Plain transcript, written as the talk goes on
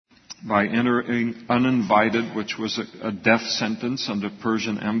by entering uninvited, which was a death sentence under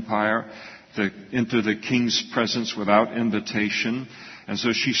Persian Empire, into the king's presence without invitation. And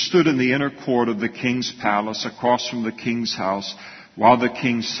so she stood in the inner court of the king's palace across from the king's house while the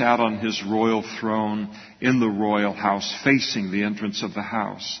king sat on his royal throne in the royal house facing the entrance of the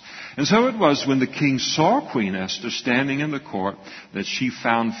house. And so it was when the king saw Queen Esther standing in the court that she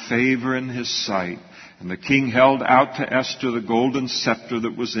found favor in his sight. And the king held out to Esther the golden scepter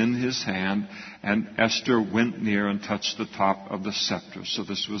that was in his hand, and Esther went near and touched the top of the scepter. So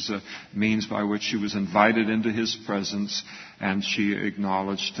this was a means by which she was invited into his presence, and she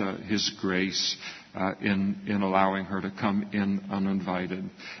acknowledged his grace in allowing her to come in uninvited.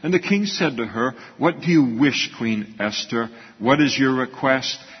 And the king said to her, "What do you wish, Queen Esther? What is your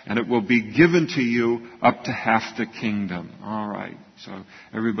request? And it will be given to you up to half the kingdom." All right. So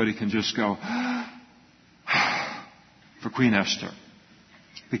everybody can just go for Queen Esther.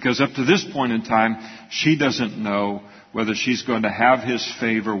 Because up to this point in time, she doesn't know whether she's going to have his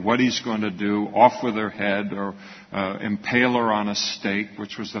favor, what he's going to do, off with her head, or impale her on a stake,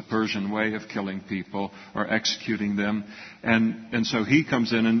 which was the Persian way of killing people, or executing them. And so he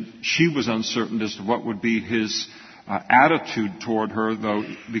comes in, and she was uncertain as to what would be his attitude toward her,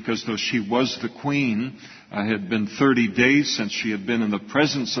 because though she was the queen, it had been 30 days since she had been in the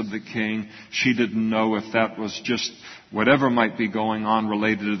presence of the king. She didn't know if that was just whatever might be going on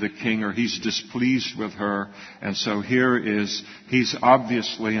related to the king, or he's displeased with her. And so he's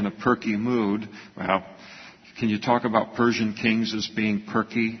obviously in a perky mood. Well, can you talk about Persian kings as being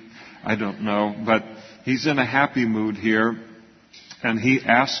perky? I don't know. But he's in a happy mood here. And he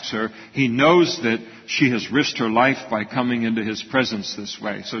asks her, he knows that she has risked her life by coming into his presence this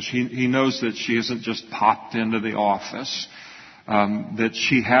way. So he knows that she isn't just popped into the office, that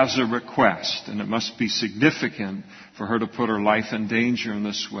she has a request, and it must be significant for her to put her life in danger in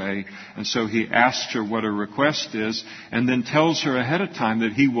this way. And so he asks her what her request is, and then tells her ahead of time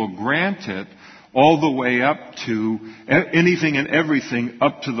that he will grant it all the way up to anything and everything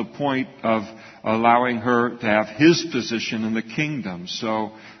up to the point of allowing her to have his position in the kingdom.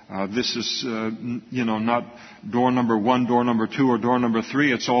 So this is, not door number 1, door number 2, or door number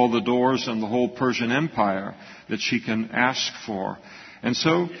 3. It's all the doors and the whole Persian Empire that she can ask for. And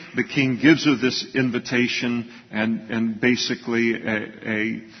so the king gives her this invitation, and basically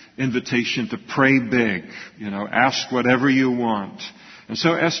a invitation to pray big. Ask whatever you want. And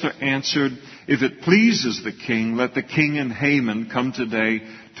so Esther answered, "If it pleases the king, let the king and Haman come today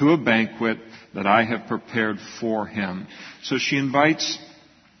to a banquet that I have prepared for him." So she invites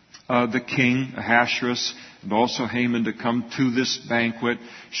the king, Ahasuerus, and also Haman to come to this banquet.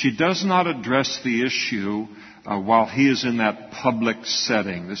 She does not address the issue while he is in that public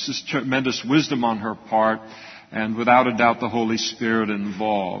setting. This is tremendous wisdom on her part, and without a doubt the Holy Spirit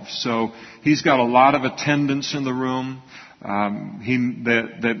involved. So he's got a lot of attendants in the room.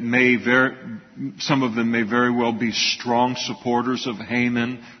 Some of them may very well be strong supporters of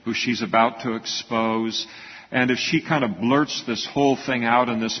Haman, who she's about to expose. And if she kind of blurts this whole thing out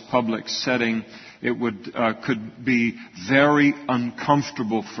in this public setting, it could be very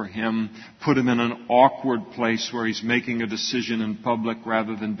uncomfortable for him, put him in an awkward place where he's making a decision in public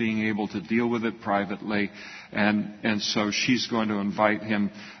rather than being able to deal with it privately. And so she's going to invite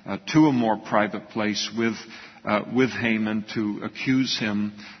him to a more private place with Haman to accuse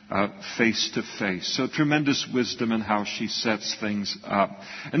him face to face. So tremendous wisdom in how she sets things up.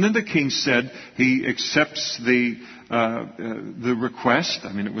 And then the king said he accepts the request.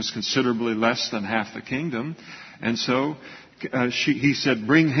 I mean, it was considerably less than half the kingdom. And so he said,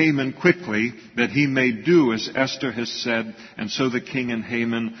 "Bring Haman quickly, that he may do as Esther has said." And so the king and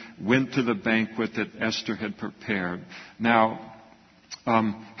Haman went to the banquet that Esther had prepared. Now,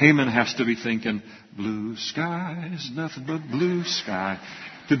 Haman has to be thinking, blue skies, nothing but blue sky.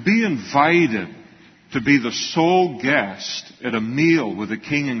 To be invited to be the sole guest at a meal with the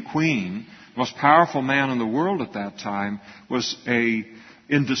king and queen, most powerful man in the world at that time, was a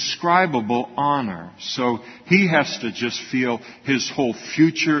indescribable honor. So he has to just feel his whole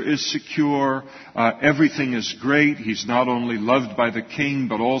future is secure. Everything is great. He's not only loved by the king,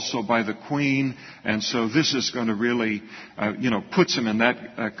 but also by the queen. And so this is going to really, puts him in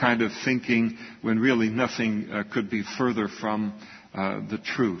that kind of thinking when really nothing could be further from the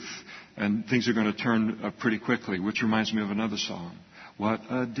truth. And things are going to turn pretty quickly, which reminds me of another song. What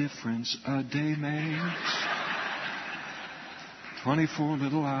a difference a day makes. 24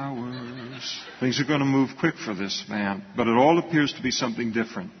 little hours. Things are going to move quick for this man. But it all appears to be something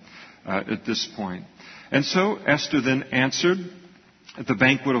different at this point. And so Esther then answered At the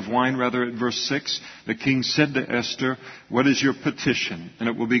banquet of wine, rather, at verse 6, the king said to Esther, "What is your petition? And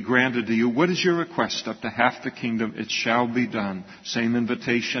it will be granted to you. What is your request? Up to half the kingdom, it shall be done." Same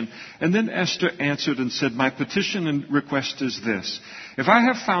invitation. And then Esther answered and said, "My petition and request is this. If I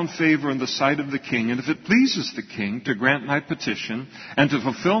have found favor in the sight of the king, and if it pleases the king to grant my petition and to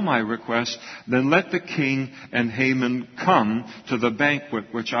fulfill my request, then let the king and Haman come to the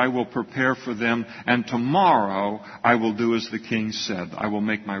banquet which I will prepare for them, and tomorrow I will do as the king said. I will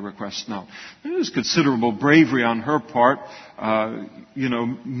make my request known." There is considerable bravery on her part.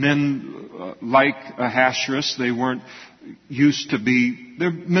 Men like Ahasuerus, they weren't used to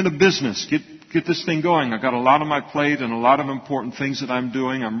they're men of business. Get this thing going. I've got a lot on my plate and a lot of important things that I'm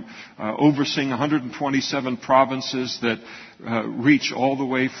doing. I'm overseeing 127 provinces that reach all the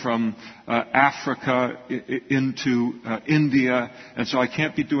way from Africa into India. And so I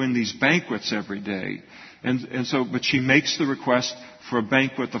can't be doing these banquets every day. But she makes the request for a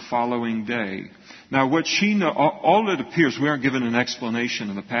banquet the following day. Now, what she knows, all it appears, we aren't given an explanation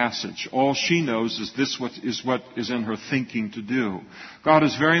in the passage. All she knows is what is in her thinking to do. God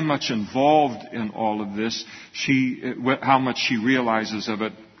is very much involved in all of this. How much she realizes of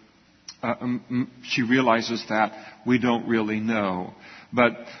it, she realizes that we don't really know.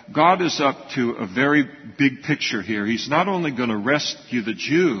 But God is up to a very big picture here. He's not only going to rescue the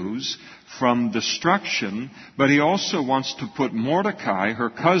Jews from destruction, but he also wants to put Mordecai, her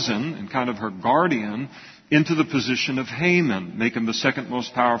cousin and kind of her guardian, into the position of Haman, make him the second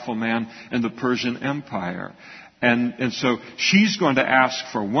most powerful man in the Persian Empire. And so she's going to ask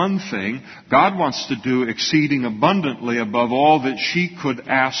for one thing. God wants to do exceeding abundantly above all that she could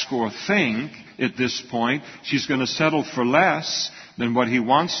ask or think at this point. She's going to settle for less than what he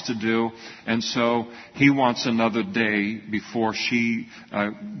wants to do. And so he wants another day before she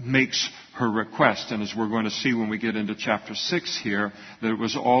makes her request. And as we're going to see when we get into chapter 6 here, that it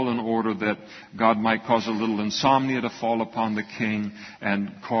was all in order that God might cause a little insomnia to fall upon the king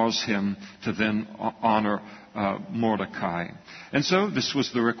and cause him to then honor Mordecai. And so this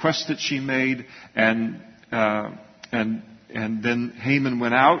was the request that she made, and then Haman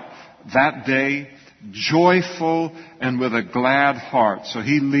went out that day joyful and with a glad heart. So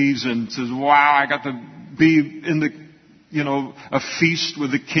he leaves and says, "Wow, I got to be in a feast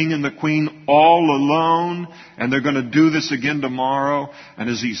with the king and the queen all alone, and they're going to do this again tomorrow."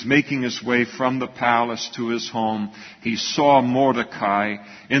 And as he's making his way from the palace to his home, he saw Mordecai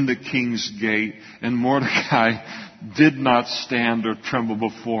in the king's gate, and Mordecai did not stand or tremble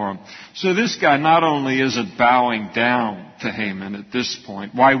before him. So this guy not only isn't bowing down to Haman at this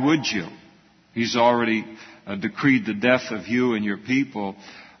point, why would you? He's already decreed the death of you and your people.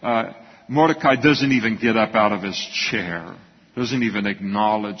 Mordecai doesn't even get up out of his chair, doesn't even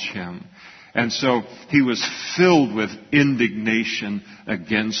acknowledge him. And so he was filled with indignation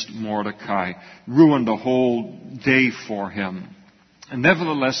against Mordecai, ruined a whole day for him. And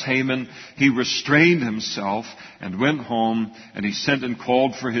nevertheless, Haman, he restrained himself and went home, and he sent and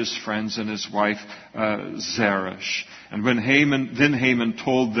called for his friends and his wife Zeresh. And when Haman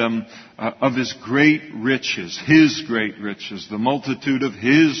told them of his great riches, the multitude of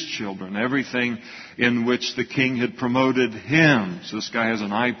his children, everything in which the king had promoted him. So this guy has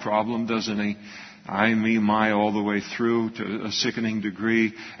an eye problem, doesn't he? I, me, my, all the way through to a sickening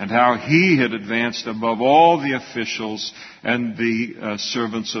degree, and how he had advanced above all the officials and the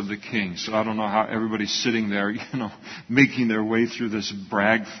servants of the king. So I don't know how everybody's sitting there, making their way through this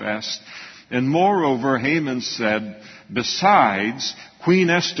brag fest. And moreover, Haman said, "Besides,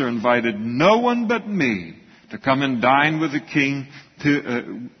 Queen Esther invited no one but me to come and dine with the king,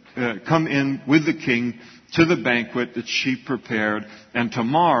 come in with the king to the banquet that she prepared, and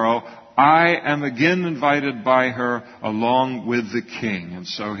tomorrow I am again invited by her along with the king." And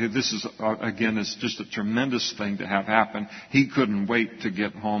so this is, again, it's just a tremendous thing to have happen. He couldn't wait to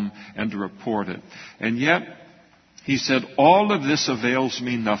get home and to report it. And yet, he said, all of this avails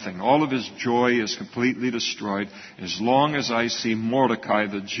me nothing. All of his joy is completely destroyed as long as I see Mordecai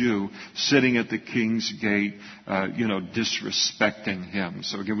the Jew sitting at the king's gate, disrespecting him.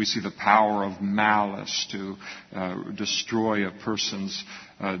 So again, we see the power of malice to destroy a person's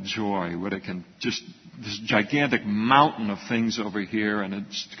joy. What it can just, this gigantic mountain of things over here, and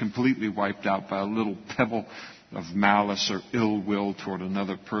it's completely wiped out by a little pebble of malice or ill will toward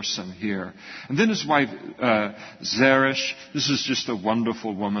another person here. And then his wife, Zeresh, this is just a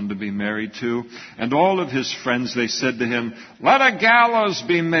wonderful woman to be married to. And all of his friends, they said to him, "Let a gallows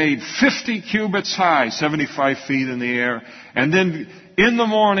be made 50 cubits high, 75 feet in the air, and then in the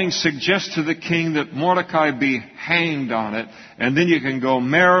morning suggest to the king that Mordecai be hanged on it, and then you can go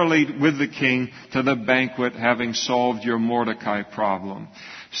merrily with the king to the banquet, having solved your Mordecai problem.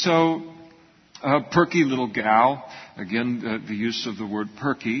 So, perky little gal, again, the use of the word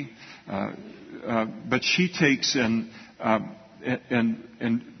perky, but she takes and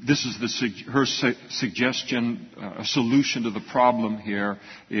this is her suggestion, a solution to the problem here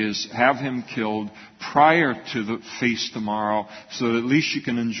is have him killed prior to the feast tomorrow, so that at least you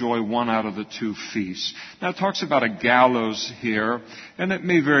can enjoy one out of the two feasts. Now it talks about a gallows here, and it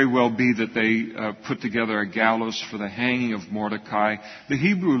may very well be that they put together a gallows for the hanging of Mordecai. The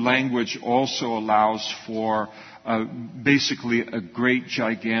Hebrew language also allows for basically a great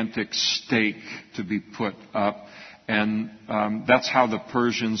gigantic stake to be put up. And that's how the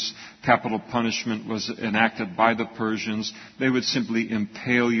Persians, capital punishment was enacted by the Persians. They would simply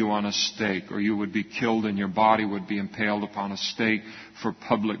impale you on a stake, or you would be killed and your body would be impaled upon a stake for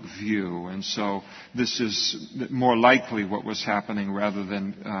public view. And so this is more likely what was happening rather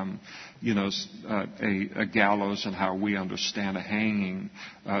than, a gallows and how we understand a hanging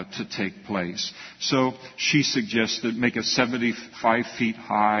to take place. So she suggested make it 75 feet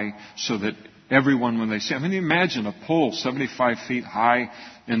high so that everyone, when they see, imagine a pole 75 feet high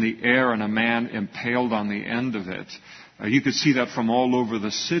in the air and a man impaled on the end of it. You could see that from all over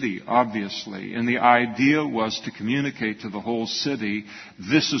the city, obviously. And the idea was to communicate to the whole city,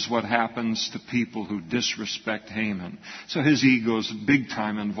 this is what happens to people who disrespect Haman. So his ego's big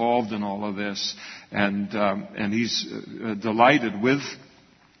time involved in all of this. And he's delighted with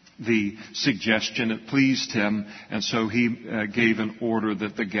the suggestion. It pleased him, and so he gave an order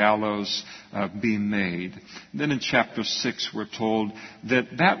that the gallows be made. Then in chapter 6 we're told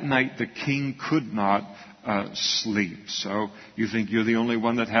that night the king could not sleep. So you think you're the only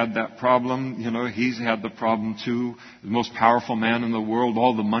one that had that problem? He's had the problem too. The most powerful man in the world,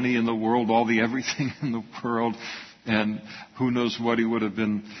 all the money in the world, all the everything in the world. And who knows what he would have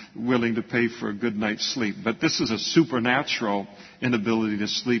been willing to pay for a good night's sleep. But this is a supernatural inability to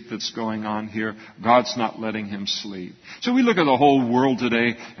sleep that's going on here. God's not letting him sleep. So we look at the whole world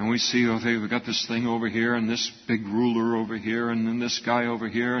today and we see, we've got this thing over here and this big ruler over here and then this guy over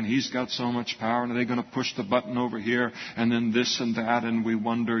here and he's got so much power and are they going to push the button over here and then this and that, and we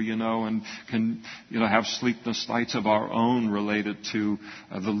wonder, and can, have sleepless nights of our own related to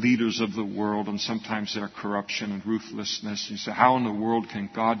the leaders of the world and sometimes their corruption and ruthlessness. You say, how in the world can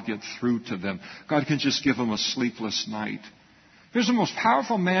God get through to them? God can just give them a sleepless night. Here's the most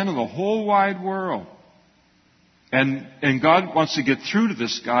powerful man in the whole wide world. And God wants to get through to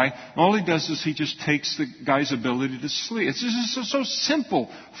this guy. And all he does is he just takes the guy's ability to sleep. It's just so simple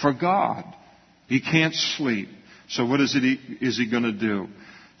for God. He can't sleep. So what is he going to do?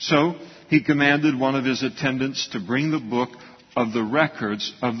 So he commanded one of his attendants to bring the book of the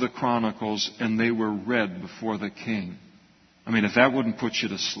records of the Chronicles, and they were read before the king. If that wouldn't put you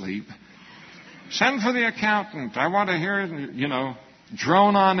to sleep. Send for the accountant. I want to hear,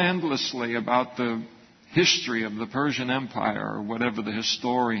 drone on endlessly about the history of the Persian Empire or whatever the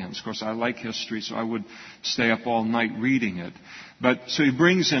historians. Of course, I like history, so I would stay up all night reading it. But so he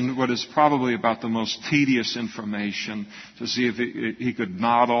brings in what is probably about the most tedious information to see if he could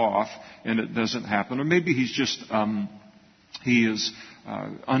nod off, and it doesn't happen. Or maybe he's just, he is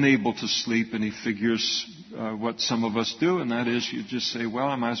unable to sleep, and he figures what some of us do, and that is you just say, well,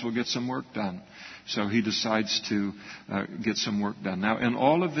 I might as well get some work done. So he decides to get some work done. Now, in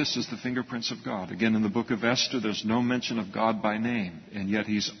all of this is the fingerprints of God. Again, in the book of Esther, there's no mention of God by name, and yet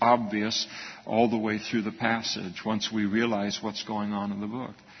he's obvious all the way through the passage once we realize what's going on in the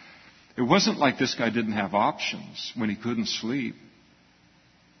book. It wasn't like this guy didn't have options when he couldn't sleep.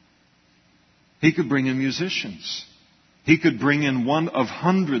 He could bring in musicians. He could bring in one of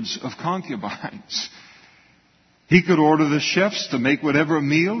hundreds of concubines. He could order the chefs to make whatever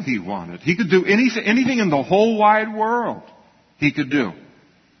meal he wanted. He could do anything in the whole wide world he could do.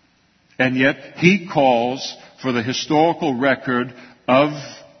 And yet he calls for the historical record of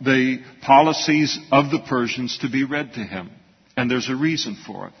the policies of the Persians to be read to him. And there's a reason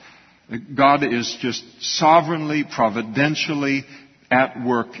for it. God is just sovereignly, providentially at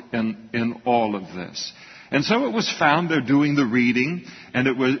work in all of this. And so it was found, they're doing the reading,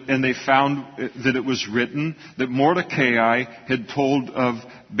 and they found that it was written that Mordecai had told of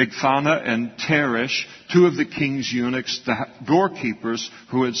Bigthana and Teresh, two of the king's eunuchs, the doorkeepers,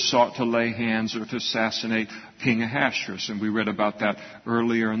 who had sought to lay hands or to assassinate King Ahasuerus. And we read about that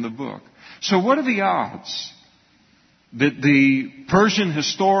earlier in the book. So what are the odds that the Persian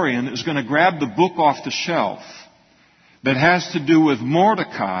historian is going to grab the book off the shelf that has to do with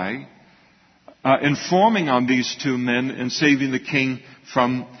Mordecai informing on these two men and saving the king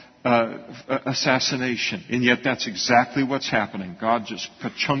from assassination. And yet that's exactly what's happening. God just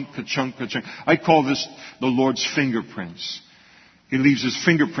ka-chunk, ka-chunk, ka-chunk. I call this the Lord's fingerprints. He leaves His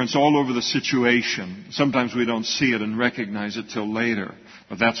fingerprints all over the situation. Sometimes we don't see it and recognize it till later.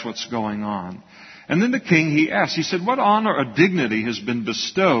 But that's what's going on. And then the king, he asked, he said, what honor or dignity has been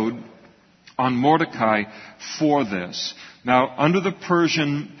bestowed on Mordecai for this? Now, under the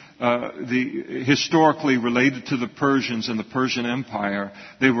Persian, historically related to the Persians and the Persian Empire,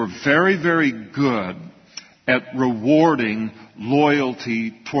 they were very, very good at rewarding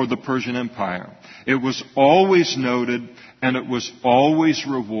loyalty toward the Persian Empire. It was always noted and it was always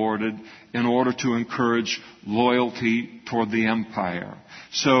rewarded in order to encourage loyalty toward the empire.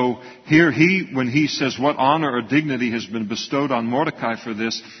 So here when he says what honor or dignity has been bestowed on Mordecai for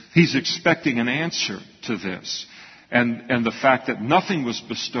this, he's expecting an answer to this. And the fact that nothing was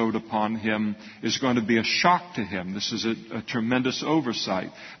bestowed upon him is going to be a shock to him. This is a tremendous oversight.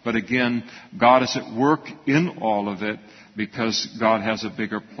 But again, God is at work in all of it because God has a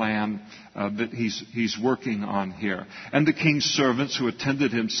bigger plan that He's working on here. And the king's servants who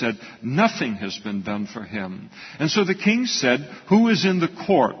attended him said, nothing has been done for him. And so the king said, who is in the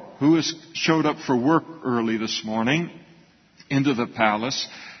court? Who has showed up for work early this morning into the palace?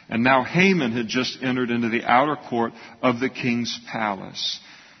 And now Haman had just entered into the outer court of the king's palace.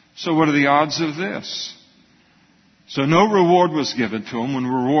 So what are the odds of this? So no reward was given to him when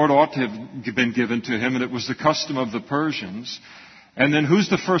reward ought to have been given to him, and it was the custom of the Persians. And then who's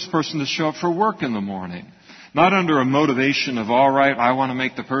the first person to show up for work in the morning? Not under a motivation of, all right, I want to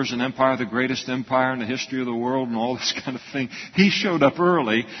make the Persian Empire the greatest empire in the history of the world and all this kind of thing. He showed up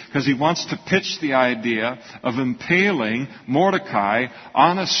early because he wants to pitch the idea of impaling Mordecai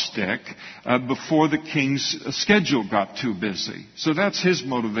on a stick before the king's schedule got too busy. So that's his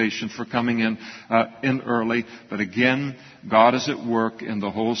motivation for coming in early. But again, God is at work in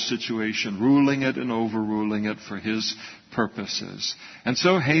the whole situation, ruling it and overruling it for His purposes. And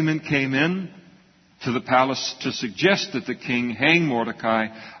so Haman came in to the palace to suggest that the king hang Mordecai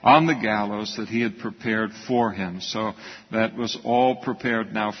on the gallows that he had prepared for him. So that was all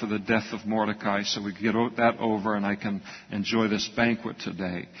prepared now for the death of Mordecai, so we can get that over and I can enjoy this banquet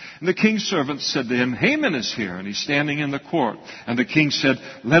today. And the king's servant said to him, Haman is here, and he's standing in the court. And the king said,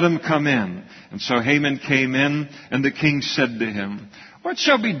 let him come in. And so Haman came in, and the king said to him, what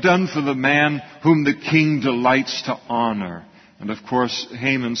shall be done for the man whom the king delights to honor? And of course,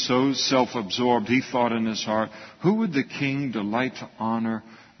 Haman, so self-absorbed, he thought in his heart, who would the king delight to honor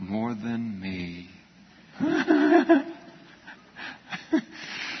more than me?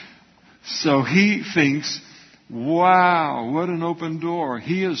 So he thinks, wow, what an open door.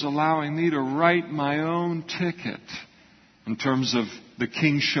 He is allowing me to write my own ticket in terms of the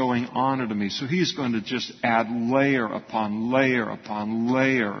king showing honor to me. So he's going to just add layer upon layer upon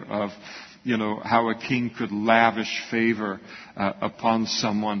layer of how a king could lavish favor upon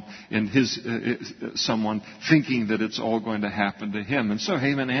someone someone thinking that it's all going to happen to him. And so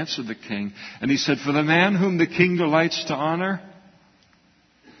Haman answered the king, and he said, for the man whom the king delights to honor,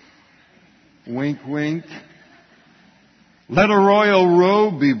 wink, wink, let a royal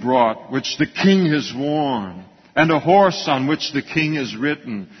robe be brought, which the king has worn, and a horse on which the king is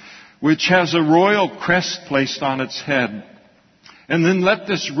ridden, which has a royal crest placed on its head. And then let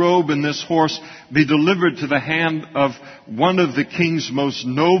this robe and this horse be delivered to the hand of one of the king's most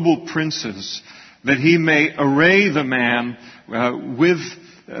noble princes, that he may array the man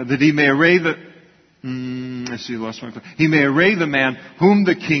he may array the man whom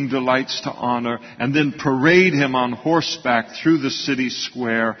the king delights to honor, and then parade him on horseback through the city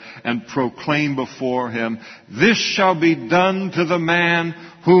square and proclaim before him, this shall be done to the man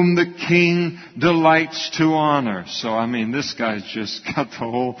whom the king delights to honor. So, this guy's just got the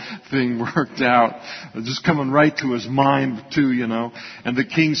whole thing worked out. Just coming right to his mind, too, And the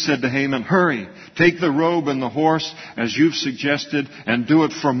king said to Haman, hurry, take the robe and the horse as you've suggested, and do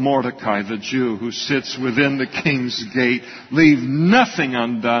it for Mordecai, the Jew, who sits within the king's gate. Leave nothing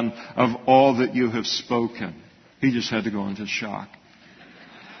undone of all that you have spoken. He just had to go into shock.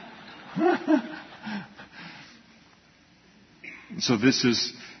 So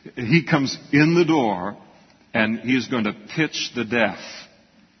he comes in the door, and he is going to pitch the death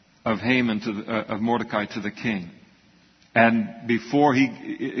of of Mordecai to the king. And before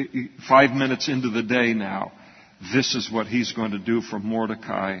 5 minutes into the day now, this is what he's going to do for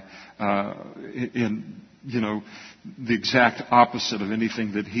Mordecai the exact opposite of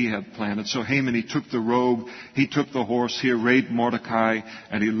anything that he had planned. And so Haman, he took the robe, he took the horse, he arrayed Mordecai,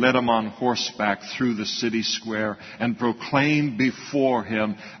 and he led him on horseback through the city square and proclaimed before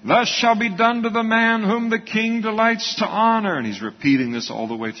him, "Thus shall be done to the man whom the king delights to honor." And he's repeating this all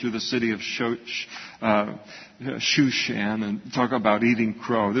the way through the city of Shushan, and talk about eating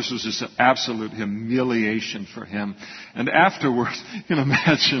crow. This was just an absolute humiliation for him. And afterwards, you can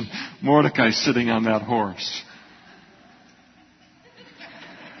imagine Mordecai sitting on that horse.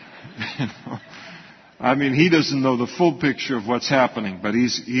 He doesn't know the full picture of what's happening, but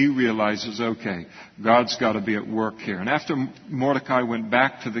he realizes, okay, God's got to be at work here. And after Mordecai went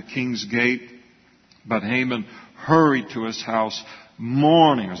back to the king's gate, but Haman hurried to his house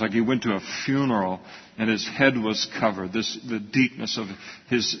mourning. It was like he went to a funeral and his head was covered. The deepness of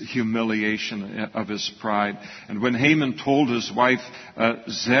his humiliation, of his pride. And when Haman told his wife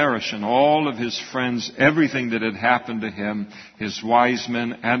Zeresh and all of his friends everything that had happened to him, his wise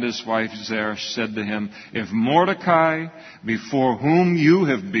men and his wife Zeresh said to him, "If Mordecai, before whom you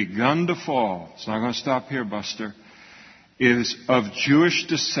have begun to fall," it's not going to stop here, Buster, "is of Jewish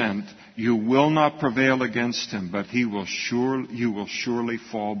descent, you will not prevail against him, but you will surely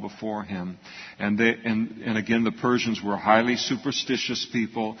fall before him." And again, the Persians were highly superstitious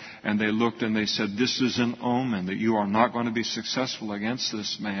people, and they looked and they said, "This is an omen that you are not going to be successful against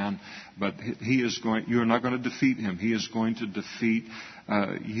this man, but you are not going to defeat him. He is going to defeat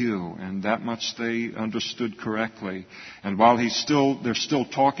you." And that much they understood correctly. And while they're still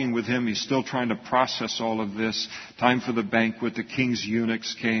talking with him, he's still trying to process all of this. Time for the banquet. The king's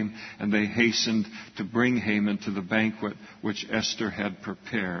eunuchs came, and they hastened to bring Haman to the banquet which Esther had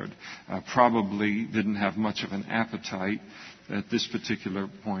prepared. Probably didn't have much of an appetite at this particular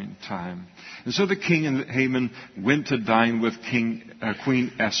point in time. And so the king and Haman went to dine with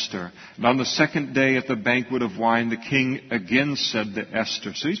Queen Esther. And on the second day at the banquet of wine, the king again said to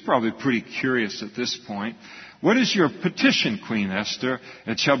Esther, so he's probably pretty curious at this point, "What is your petition, Queen Esther?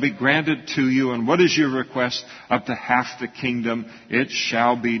 It shall be granted to you. And what is your request? Up to half the kingdom, it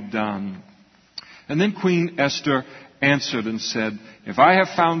shall be done." And then Queen Esther answered and said, "If I have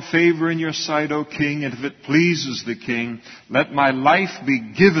found favor in your sight, O king, and if it pleases the king, let my life be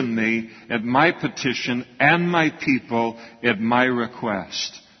given me at my petition and my people at my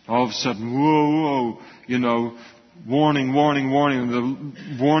request." All of a sudden, whoa, warning, the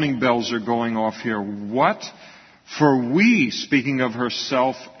warning bells are going off here. What? "For we," speaking of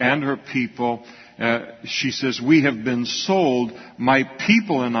herself and her people, she says, "we have been sold, my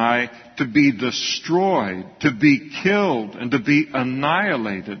people and I, to be destroyed, to be killed, and to be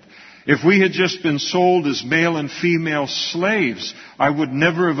annihilated. If we had just been sold as male and female slaves, I would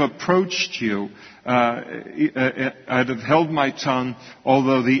never have approached you. I'd have held my tongue,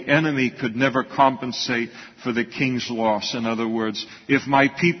 although the enemy could never compensate for the king's loss." In other words, if my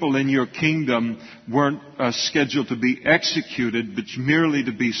people in your kingdom weren't scheduled to be executed, but merely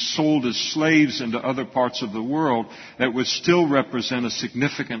to be sold as slaves into other parts of the world, that would still represent a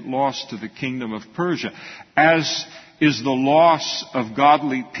significant loss to the kingdom of Persia, as is the loss of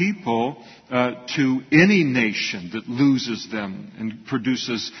godly people to any nation that loses them and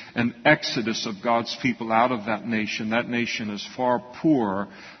produces an exodus of God's people out of that nation. That nation is far poorer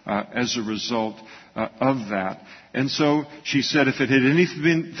as a result of that. And so she said, if it had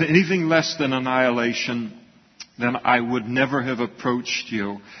been anything less than annihilation, then I would never have approached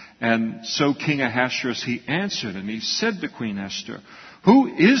you. And so King Ahasuerus, he answered, and he said to Queen Esther,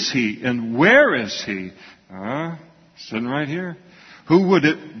 "Who is he and where is he?" Sitting right here. "Who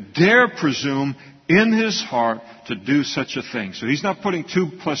would dare presume in his heart to do such a thing?" So he's not putting 2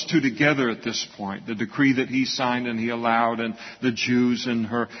 + 2 together at this point. The decree that he signed and he allowed, and the Jews and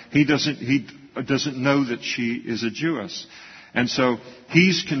her. He doesn't know that she is a Jewess. And so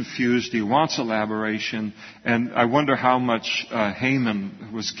he's confused. He wants elaboration. And I wonder how much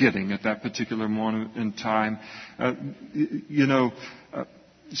Haman was getting at that particular moment in time.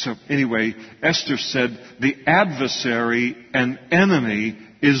 So anyway, Esther said, "The adversary and enemy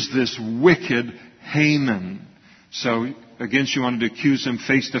is this wicked Haman." So again, she wanted to accuse him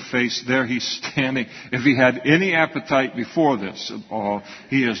face to face. There he's standing. If he had any appetite before this at all,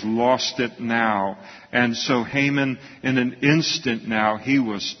 he has lost it now. And so Haman, in an instant now, he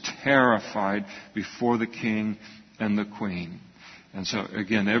was terrified before the king and the queen. And so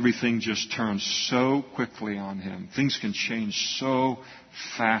again, everything just turns so quickly on him. Things can change so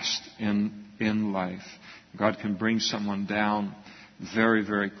fast in life. God can bring someone down very,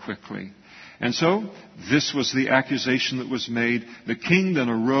 very quickly. And so, this was the accusation that was made. The king then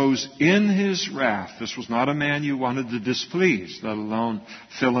arose in his wrath. This was not a man you wanted to displease, let alone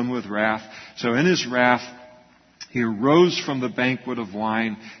fill him with wrath. So in his wrath, he arose from the banquet of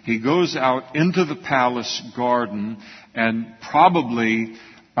wine. He goes out into the palace garden and probably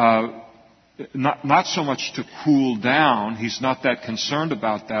not so much to cool down. He's not that concerned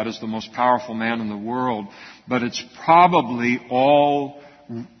about that as the most powerful man in the world. But it's probably all,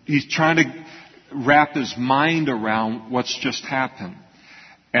 he's trying to wrap his mind around what's just happened.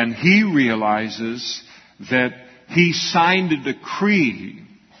 And he realizes that he signed a decree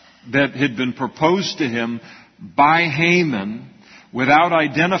that had been proposed to him by Haman without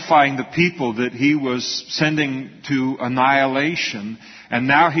identifying the people that he was sending to annihilation. And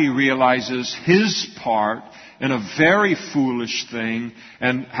now he realizes his part in a very foolish thing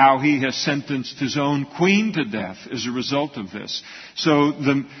and how he has sentenced his own queen to death as a result of this. So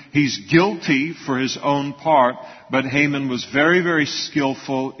he's guilty for his own part, but Haman was very, very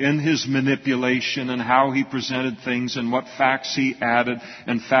skillful in his manipulation and how he presented things and what facts he added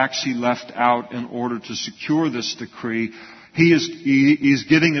and facts he left out in order to secure this decree. He's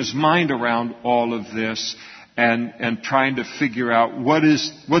getting his mind around all of this and trying to figure out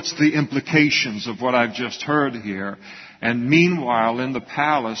what's the implications of what I've just heard here. And meanwhile, in the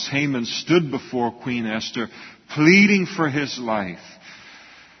palace, Haman stood before Queen Esther, pleading for his life.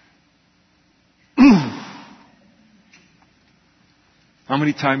 How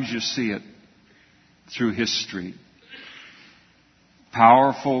many times you see it through history?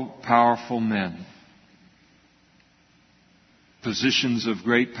 Powerful, powerful men. Positions of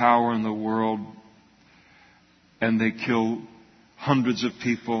great power in the world, and they kill hundreds of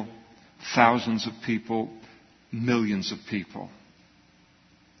people, thousands of people, millions of people.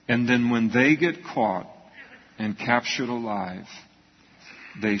 And then when they get caught and captured alive,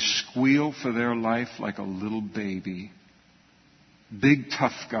 they squeal for their life like a little baby. Big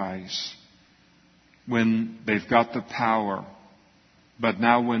tough guys when they've got the power. But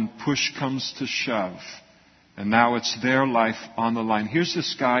now when push comes to shove, and now it's their life on the line. Here's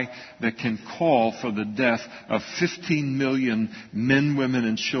this guy that can call for the death of 15 million men, women,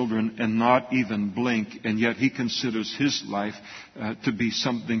 and children and not even blink, and yet he considers his life to be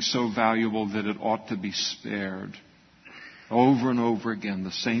something so valuable that it ought to be spared. Over and over again,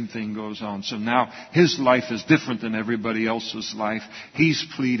 the same thing goes on. So now his life is different than everybody else's life. He's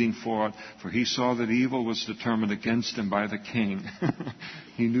pleading for it, for he saw that evil was determined against him by the king.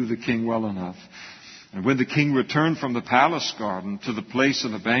 He knew the king well enough. And when the king returned from the palace garden to the place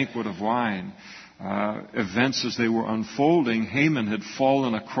of the banquet of wine, events as they were unfolding, Haman had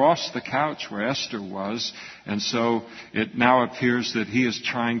fallen across the couch where Esther was, and so it now appears that he is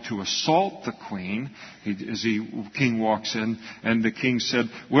trying to assault the queen king walks in, and the king said,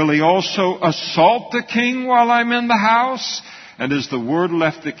 "Will he also assault the king while I'm in the house?" And as the word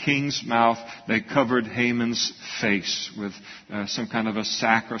left the king's mouth, they covered Haman's face with some kind of a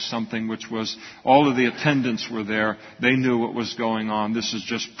sack or something, which was, all of the attendants were there. They knew what was going on. This is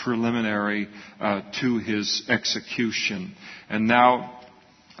just preliminary to his execution. And now,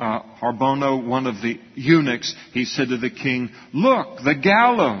 Harbona, one of the eunuchs, he said to the king, "Look, the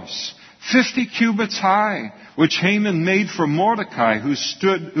gallows, 50 cubits high, which Haman made for Mordecai, who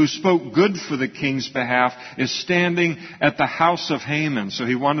spoke good for the king's behalf, is standing at the house of Haman." So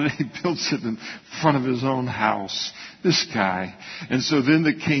he built it in front of his own house. This guy. And so then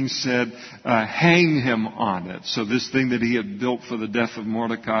the king said, hang him on it. So this thing that he had built for the death of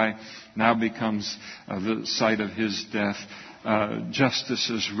Mordecai now becomes the site of his death. Justice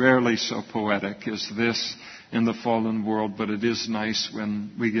is rarely so poetic as this in the fallen world, but it is nice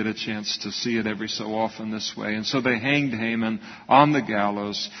when we get a chance to see it every so often this way. And so they hanged Haman on the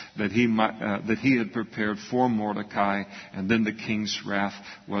gallows that he had prepared for Mordecai, and then the king's wrath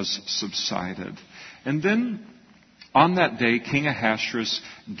was subsided. And then on that day, King Ahasuerus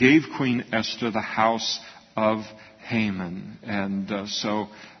gave Queen Esther the house of Haman. And so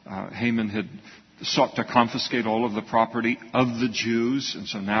Haman had sought to confiscate all of the property of the Jews, and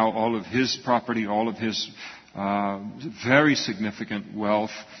so now all of his property, all of his very significant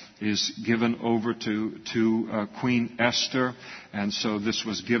wealth is given over to Queen Esther, and so this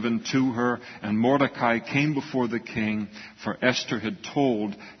was given to her. And Mordecai came before the king, for Esther had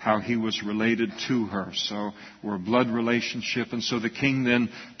told how he was related to her. So we're a blood relationship. And so the king then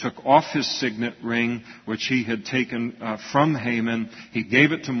took off his signet ring, which he had taken from Haman. He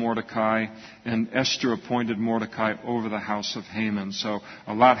gave it to Mordecai, and Esther appointed Mordecai over the house of Haman. So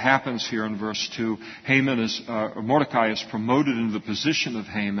a lot happens here in verse 2. Mordecai is promoted into the position of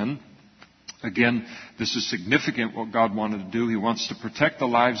Haman. Again, this is significant what God wanted to do. He wants to protect the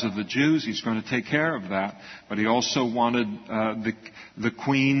lives of the Jews. He's going to take care of that. But he also wanted the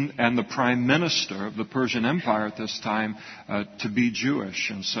queen and the prime minister of the Persian Empire at this time to be Jewish.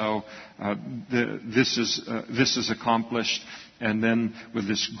 And so this is accomplished. And then with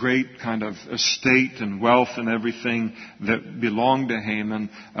this great kind of estate and wealth and everything that belonged to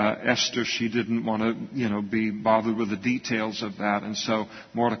Haman, Esther, she didn't want to, be bothered with the details of that. And so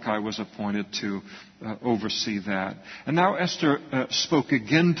Mordecai was appointed to oversee that. And now Esther spoke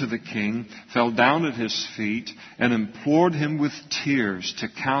again to the king, fell down at his feet, and implored him with tears to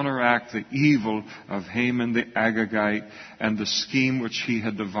counteract the evil of Haman the Agagite and the scheme which he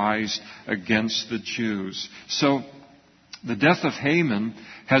had devised against the Jews. So the death of Haman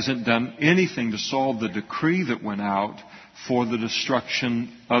hasn't done anything to solve the decree that went out for the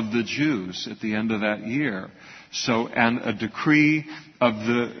destruction of the Jews at the end of that year. So, and a decree of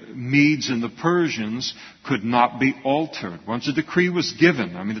the Medes and the Persians could not be altered. Once a decree was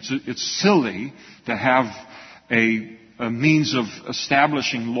given, it's silly to have a means of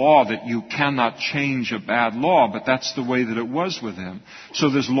establishing law that you cannot change a bad law, but that's the way that it was with him. So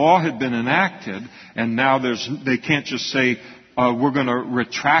this law had been enacted, and now they can't just say, we're going to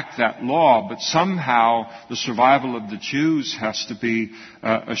retract that law, but somehow the survival of the Jews has to be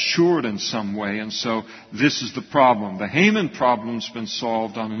assured in some way. And so this is the problem. The Haman problem's been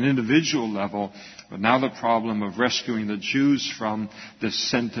solved on an individual level, but now the problem of rescuing the Jews from this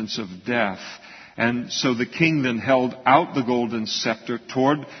sentence of death. And so the king then held out the golden scepter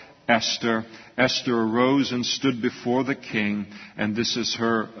toward Esther. Esther arose and stood before the king, and this is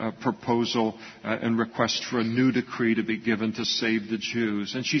her proposal and request for a new decree to be given to save the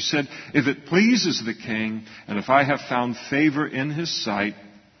Jews. And she said, if it pleases the king, and if I have found favor in his sight,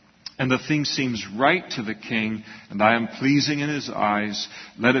 and the thing seems right to the king, and I am pleasing in his eyes,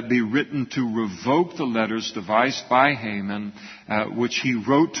 let it be written to revoke the letters devised by Haman, which he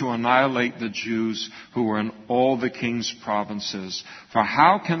wrote to annihilate the Jews who were in all the king's provinces. For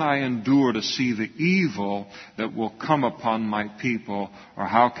how can I endure to see the evil that will come upon my people, or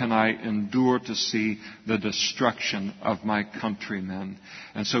how can I endure to see the destruction of my countrymen?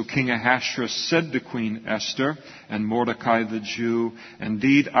 And so King Ahasuerus said to Queen Esther and Mordecai the Jew,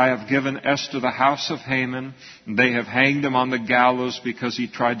 indeed, I have given Esther the house of Haman, and they have hanged him on the gallows because he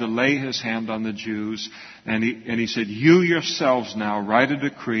tried to lay his hand on the Jews. And he said, you yourselves now write a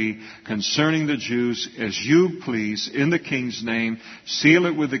decree concerning the Jews as you please in the king's name. Seal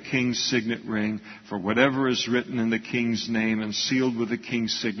it with the king's signet ring. For whatever is written in the king's name and sealed with the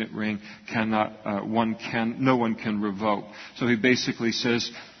king's signet ring no one can revoke. So he basically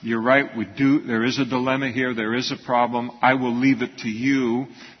says, you're right, there is a dilemma here, there is a problem. I will leave it to you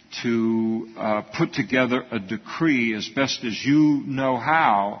to put together a decree as best as you know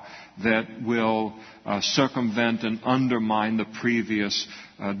how that will circumvent and undermine the previous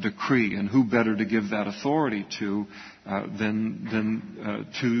decree. And who better to give that authority to than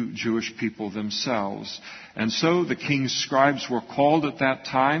to Jewish people themselves. And so the king's scribes were called at that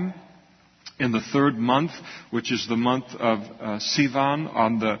time in the third month, which is the month of Sivan,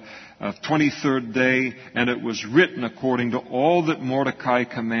 on the 23rd day, and it was written according to all that Mordecai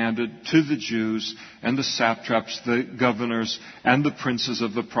commanded to the Jews and the satraps, the governors, and the princes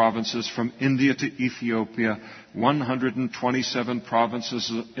of the provinces from India to Ethiopia, 127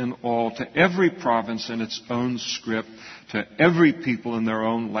 provinces in all, to every province in its own script, to every people in their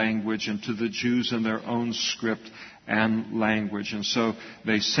own language, and to the Jews in their own script and language. And so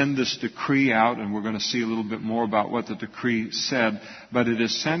they send this decree out, and we're going to see a little bit more about what the decree said, but it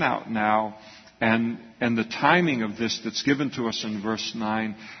is sent out now, and the timing of this that's given to us in verse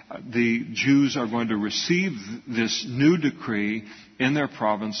 9, the Jews are going to receive this new decree in their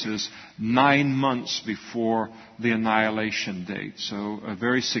provinces 9 months before the annihilation date. So a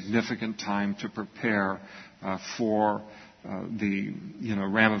very significant time to prepare for the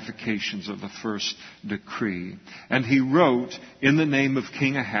ramifications of the first decree. And he wrote in the name of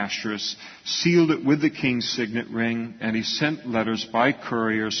King Ahasuerus, sealed it with the king's signet ring, and he sent letters by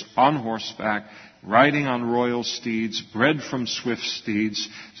couriers on horseback, riding on royal steeds, bred from swift steeds.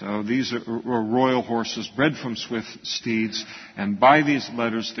 So these are royal horses, bred from swift steeds. And by these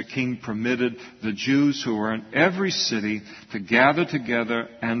letters, the king permitted the Jews who were in every city to gather together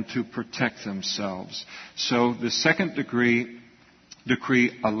and to protect themselves. So the second decree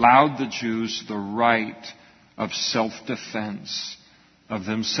allowed the Jews the right of self-defense of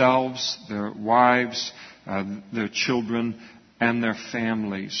themselves, their wives, their children, and their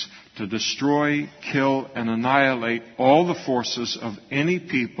families, to destroy, kill, and annihilate all the forces of any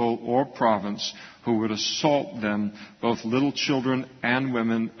people or province who would assault them, both little children and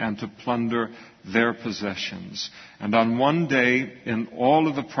women, and to plunder their possessions. And on one day, in all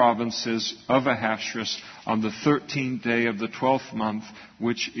of the provinces of Ahasuerus, on the 13th day of the 12th month,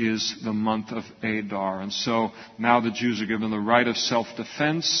 which is the month of Adar. And so now the Jews are given the right of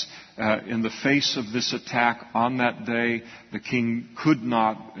self-defense. In the face of this attack on that day, the king could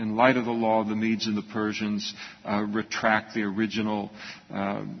not, in light of the law of the Medes and the Persians, retract the original,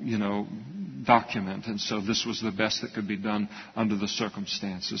 document. And so this was the best that could be done under the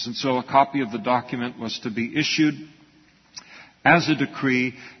circumstances. And so a copy of the document was to be issued as a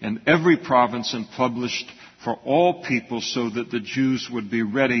decree in every province and published for all people, so that the Jews would be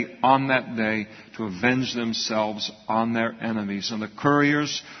ready on that day to avenge themselves on their enemies. And the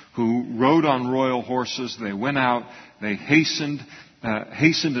couriers who rode on royal horses, they went out, they hastened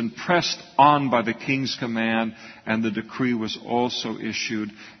and pressed on by the king's command, and the decree was also issued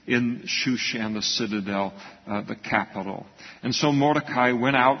in Shushan, the citadel, the capital. And so Mordecai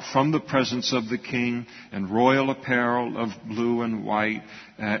went out from the presence of the king in royal apparel of blue and white,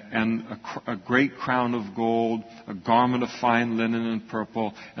 and a great crown of gold, a garment of fine linen and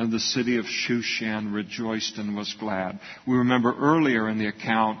purple, and the city of Shushan rejoiced and was glad. We remember earlier in the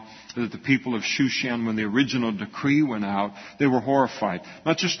account that the people of Shushan, when the original decree went out, they were horrified.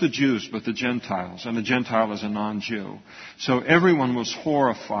 Not just the Jews, but the Gentiles. And the Gentile is a non-Jew. So everyone was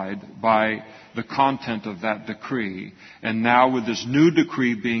horrified by the content of that decree. And now with this new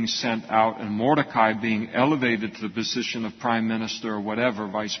decree being sent out and Mordecai being elevated to the position of prime minister or whatever,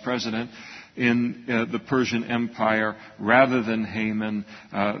 vice president, in the Persian Empire rather than Haman.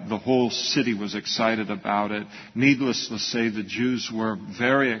 The whole city was excited about it. Needless to say, the Jews were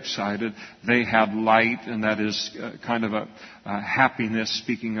very excited. They had light, and that is kind of a happiness,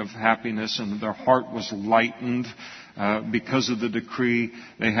 speaking of happiness, and their heart was lightened because of the decree.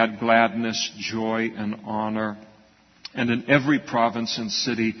 They had gladness, joy, and honor. And in every province and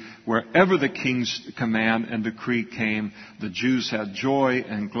city, wherever the king's command and decree came, the Jews had joy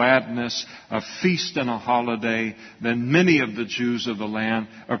and gladness, a feast and a holiday. Then many of the Jews of the land,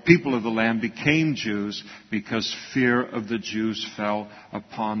 or people of the land, became Jews because fear of the Jews fell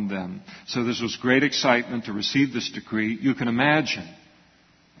upon them. So this was great excitement to receive this decree. You can imagine,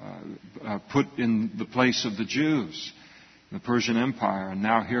 put in the place of the Jews, the Persian Empire, and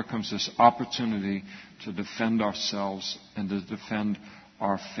now here comes this opportunity to defend ourselves and to defend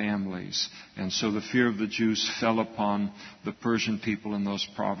our families. And so the fear of the Jews fell upon the Persian people in those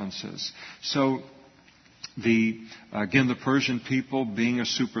provinces. So the Persian people, being a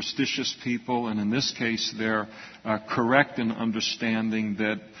superstitious people, and in this case they're correct in understanding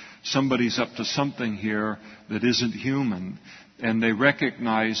that somebody's up to something here that isn't human. And they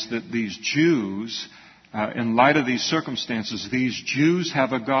recognize that these Jews, in light of these circumstances, these Jews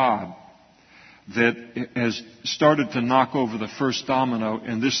have a God that has started to knock over the first domino,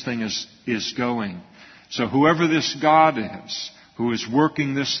 and this thing is going. So whoever this God is, who is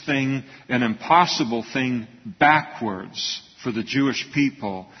working this thing, an impossible thing, backwards for the Jewish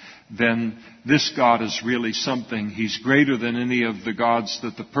people, then this God is really something. He's greater than any of the gods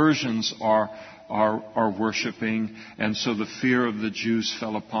that the Persians are worshiping, and so the fear of the Jews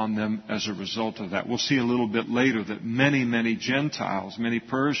fell upon them as a result of that. We'll see a little bit later that many Gentiles, many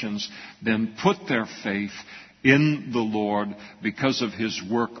Persians, then put their faith in the Lord because of His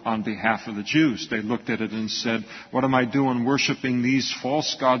work on behalf of the Jews. They looked at it and said, what am I doing worshiping these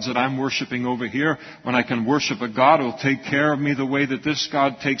false gods that I'm worshiping over here when I can worship a God who will take care of me the way that this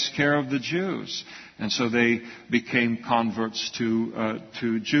God takes care of the Jews? And so they became converts to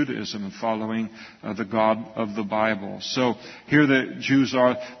Judaism and following the God of the Bible. So here the Jews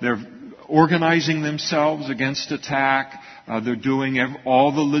are, they're organizing themselves against attack. They're doing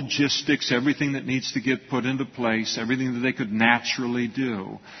all the logistics, everything that needs to get put into place, everything that they could naturally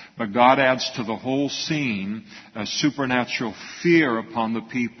do. But God adds to the whole scene a supernatural fear upon the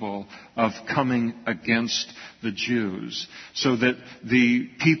people of coming against the Jews. So that the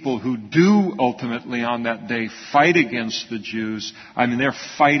people who do ultimately on that day fight against the Jews, they're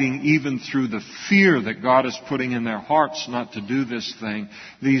fighting even through the fear that God is putting in their hearts not to do this thing.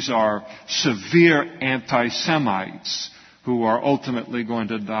 These are severe anti-Semites who are ultimately going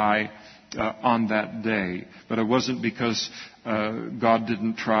to die on that day. But it wasn't because God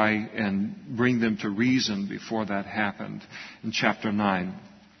didn't try and bring them to reason before that happened. In chapter 9.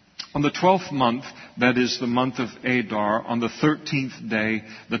 On the 12th month, that is the month of Adar, on the 13th day,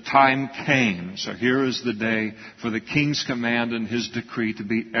 the time came. So here is the day for the king's command and his decree to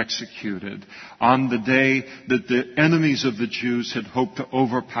be executed. On the day that the enemies of the Jews had hoped to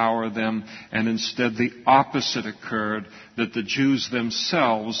overpower them, and instead the opposite occurred, that the Jews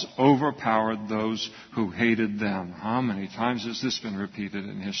themselves overpowered those who hated them. How many times has this been repeated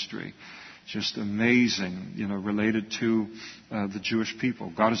in history? Just amazing, related to the Jewish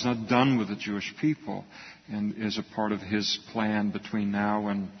people. God is not done with the Jewish people, and is a part of His plan between now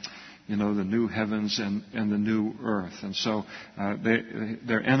and, the new heavens and the new earth. And so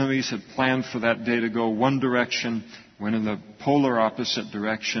their enemies had planned for that day to go one direction, went in the polar opposite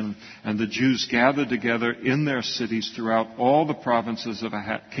direction, and the Jews gathered together in their cities throughout all the provinces of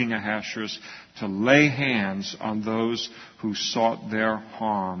King Ahasuerus to lay hands on those who sought their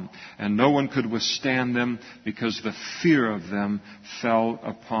harm. And no one could withstand them because the fear of them fell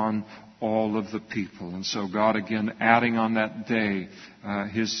upon all of the people. And so God again adding on that day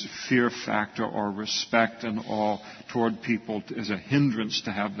His fear factor or respect and awe toward people as a hindrance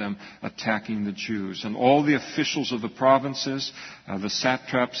to have them attacking the Jews. And all the officials of the provinces, the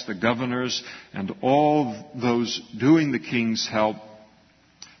satraps, the governors, and all those doing the king's help,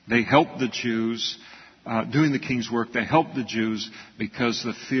 they helped the Jews, doing the king's work, they helped the Jews because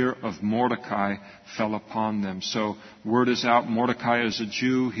the fear of Mordecai fell upon them. So word is out, Mordecai is a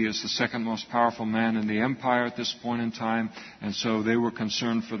Jew. He is the second most powerful man in the empire at this point in time. And so they were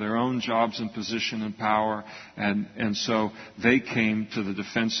concerned for their own jobs and position and power. And so they came to the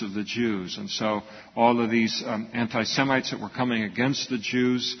defense of the Jews. And so all of these anti-Semites that were coming against the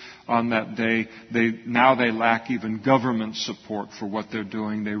Jews on that day, they lack even government support for what they're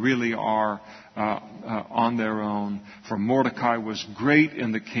doing. They really are on their own. For Mordecai was great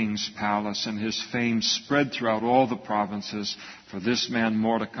in the king's palace, and his fame spread throughout all the provinces. For this man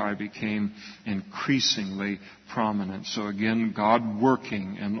Mordecai became increasingly prominent. So again, God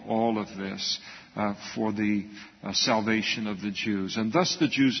working in all of this for the salvation of the Jews. And thus the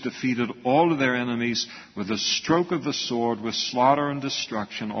Jews defeated all of their enemies with a stroke of the sword, with slaughter and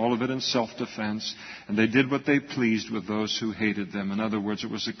destruction, all of it in self-defense. And they did what they pleased with those who hated them. In other words, it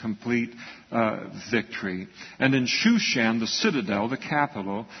was a complete victory. And in Shushan, the citadel, the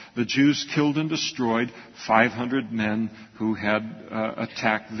capital, the Jews killed and destroyed 500 men who had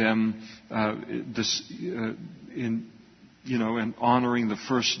attacked them and honoring the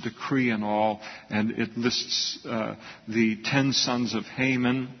first decree and all. And it lists the 10 sons of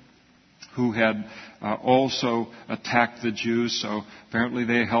Haman who had also attacked the Jews. So apparently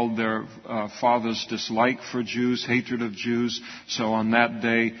they held their father's dislike for Jews, hatred of Jews. So on that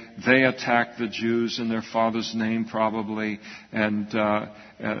day, they attacked the Jews in their father's name probably. And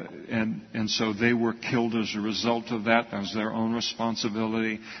so they were killed as a result of that. That was their own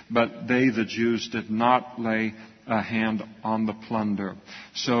responsibility. But they, the Jews, did not lay a hand on the plunder.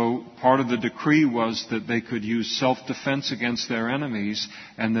 So part of the decree was that they could use self-defense against their enemies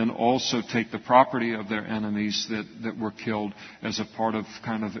and then also take the property of their enemies that were killed as a part of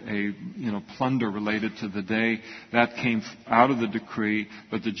kind of a plunder related to the day. That came out of the decree,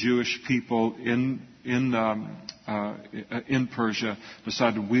 but the Jewish people in Persia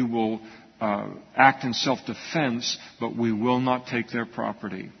decided we will act in self-defense, but we will not take their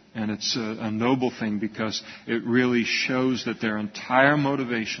property. And it's a noble thing because it really shows that their entire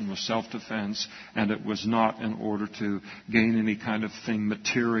motivation was self-defense, and it was not in order to gain any kind of thing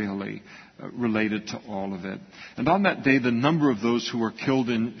materially related to all of it. And on that day, the number of those who were killed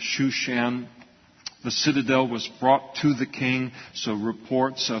in Shushan, the citadel, was brought to the king. So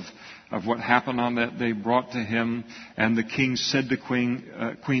reports of what happened on that day brought to him. And the king said to Queen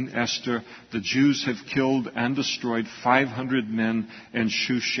Esther, the Jews have killed and destroyed 500 men in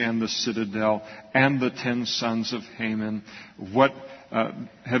Shushan the citadel and the 10 sons of Haman. What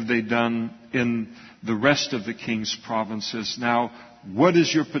have they done in the rest of the king's provinces? Now, what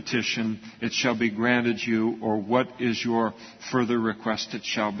is your petition? It shall be granted you. Or what is your further request? It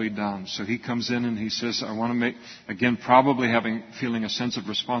shall be done. So he comes in and he says, I want to make, again, probably feeling a sense of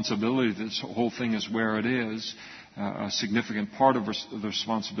responsibility. This whole thing is where it is. A significant part of the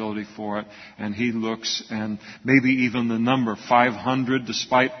responsibility for it. And he looks, and maybe even the number 500,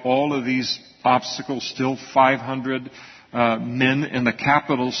 despite all of these obstacles, still 500 men in the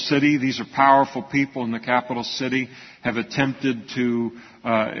capital city. These are powerful people in the capital city, have attempted to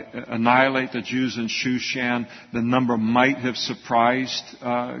annihilate the Jews in Shushan. The number might have surprised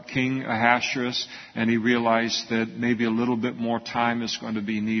King Ahasuerus, and he realized that maybe a little bit more time is going to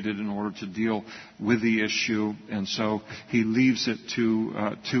be needed in order to deal with the issue. And so he leaves it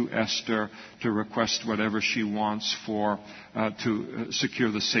to Esther to request whatever she wants to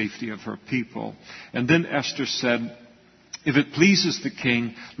secure the safety of her people. And then Esther said, "If it pleases the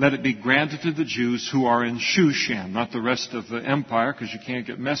king, let it be granted to the Jews who are in Shushan," not the rest of the empire, because you can't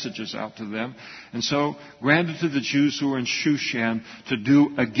get messages out to them. And so, granted to the Jews who are in Shushan to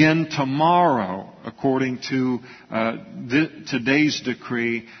do again tomorrow, according to today's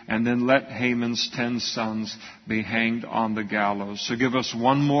decree, and then let Haman's 10 sons be hanged on the gallows. So give us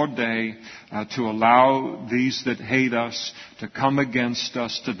one more day to allow these that hate us to come against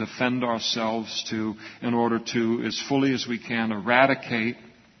us, to defend ourselves, in order to, as fully as we can, eradicate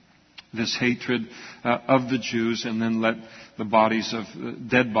this hatred of the Jews, and then let the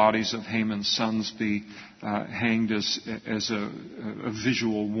dead bodies of Haman's sons be hanged as a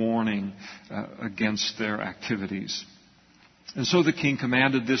visual warning against their activities. And so the king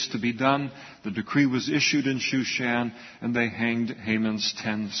commanded this to be done. The decree was issued in Shushan, and they hanged Haman's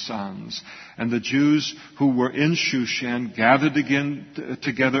 10 sons. And the Jews who were in Shushan gathered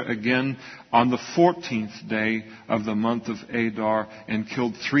together again on the 14th day of the month of Adar and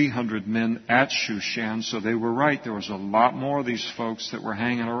killed 300 men at Shushan. So they were right. There was a lot more of these folks that were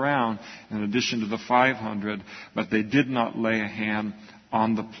hanging around in addition to the 500, but they did not lay a hand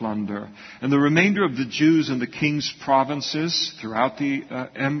on the plunder. And the remainder of the Jews in the king's provinces throughout the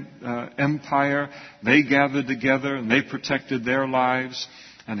empire, they gathered together and they protected their lives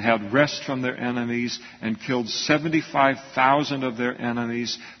and had rest from their enemies and killed 75,000 of their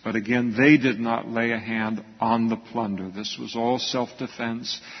enemies. But again, they did not lay a hand on the plunder. This was all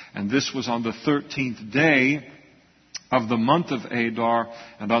self-defense. And this was on the 13th day of the month of Adar,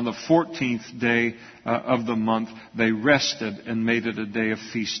 and on the 14th day of the month, they rested and made it a day of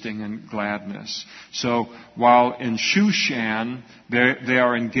feasting and gladness. So while in Shushan, they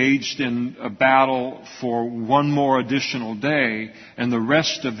are engaged in a battle for one more additional day, and the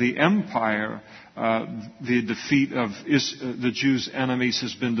rest of the empire, the defeat of the Jews' enemies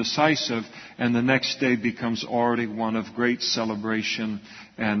has been decisive, and the next day becomes already one of great celebration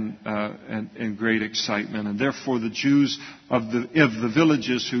and great excitement. And therefore the Jews of the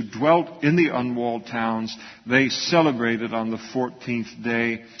villages who dwelt in the unwalled towns, they celebrated on the 14th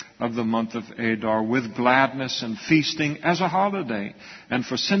day of the month of Adar with gladness and feasting as a holiday, and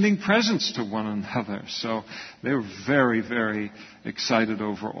for sending presents to one another. So they were very, very excited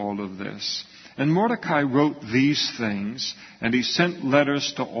over all of this. And Mordecai wrote these things, and he sent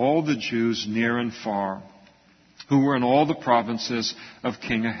letters to all the Jews near and far, who were in all the provinces of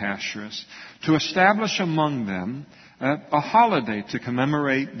King Ahasuerus, to establish among them a holiday to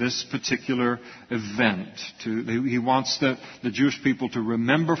commemorate this particular event. He wants the Jewish people to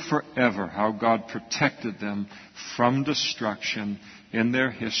remember forever how God protected them from destruction in their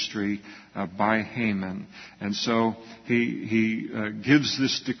history by Haman. And so he gives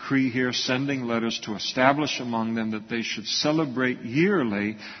this decree here, sending letters to establish among them that they should celebrate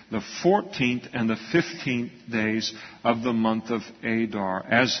yearly the 14th and the 15th days of the month of Adar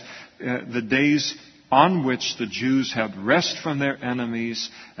as the days on which the Jews had rest from their enemies,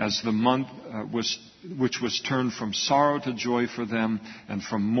 as the month which was turned from sorrow to joy for them and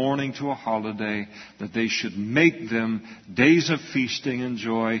from mourning to a holiday, that they should make them days of feasting and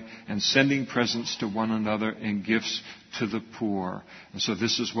joy and sending presents to one another and gifts to the poor. And so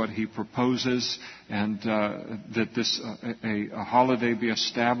this is what he proposes, and that a holiday be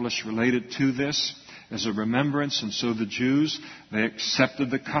established related to this as a remembrance. And so the Jews, they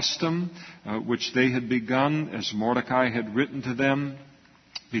accepted the custom which they had begun, as Mordecai had written to them,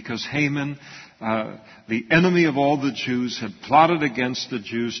 because Haman, the enemy of all the Jews, had plotted against the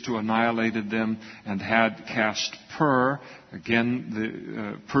Jews to annihilate them and had cast pur, again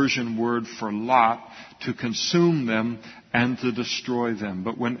the Persian word for lot, to consume them and to destroy them.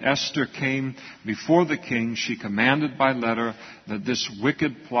 But when Esther came before the king, she commanded by letter that this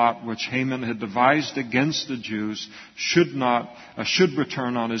wicked plot which Haman had devised against the Jews should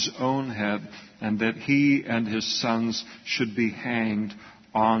return on his own head, and that he and his sons should be hanged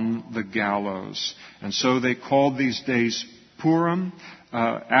on the gallows. And so they called these days Purim,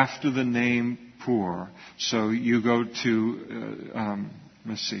 after the name Pur. So you go to,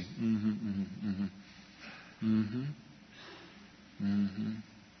 let's see.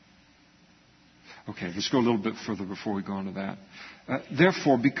 Okay, let's go a little bit further before we go into that.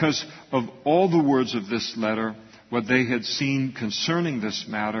 Therefore, because of all the words of this letter, what they had seen concerning this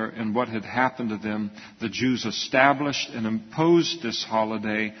matter and what had happened to them, the Jews established and imposed this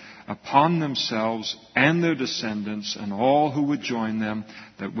holiday upon themselves and their descendants and all who would join them,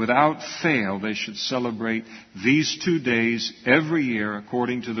 that without fail they should celebrate these 2 days every year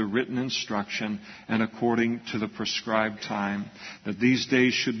according to the written instruction and according to the prescribed time, that these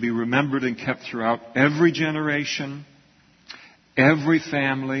days should be remembered and kept throughout every generation, every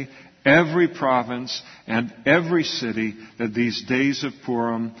family, every province, and every city, that these days of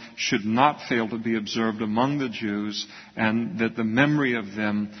Purim should not fail to be observed among the Jews, and that the memory of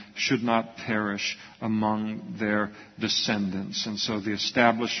them should not perish among their descendants. And so the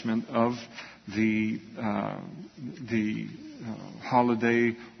establishment of the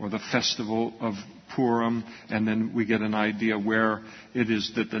holiday or the festival of Purim, and then we get an idea where it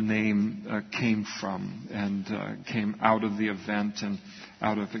is that the name came from and came out of the event and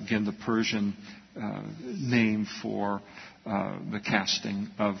out of, again, the Persian name for the casting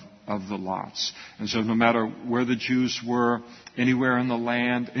of the lots. And so no matter where the Jews were, anywhere in the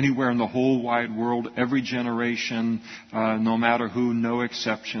land, anywhere in the whole wide world, every generation, no matter who, no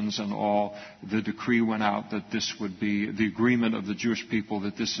exceptions and all, the decree went out that this would be the agreement of the Jewish people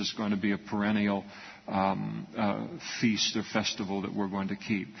that this is going to be a perennial feast or festival that we're going to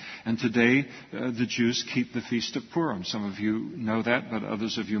keep. And today, the Jews keep the Feast of Purim. Some of you know that, but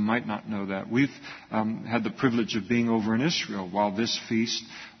others of you might not know that. We've had the privilege of being over in Israel while this feast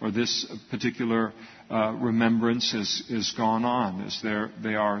or this particular remembrance is gone on, as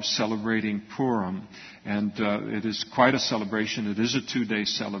they are celebrating Purim. And it is quite a celebration. It is a 2-day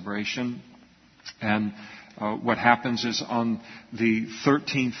celebration. And what happens is on the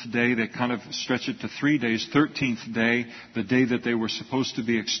 13th day, they kind of stretch it to 3 days. 13th day, the day that they were supposed to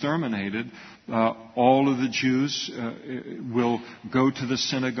be exterminated, all of the Jews will go to the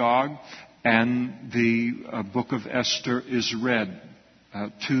synagogue, and the book of Esther is read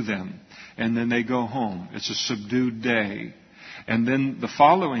to them. And then they go home. It's a subdued day. And then the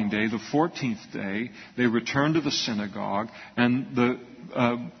following day, the 14th day, they return to the synagogue, and the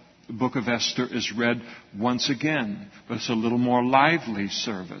book of Esther is read once again, but it's a little more lively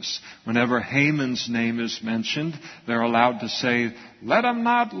service. Whenever Haman's name is mentioned, they're allowed to say, "Let him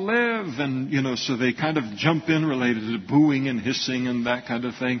not live," and so they kind of jump in related to booing and hissing and that kind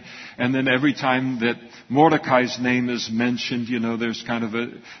of thing. And then every time that Mordecai's name is mentioned, there's kind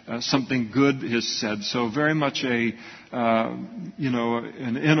of something good is said. So very much an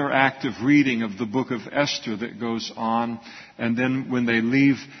interactive reading of the book of Esther that goes on. And then when they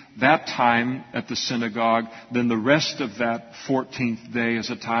leave that time at the synagogue, then the rest of that 14th day is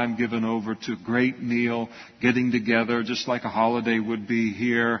a time given over to great meal, getting together, just like a holiday would be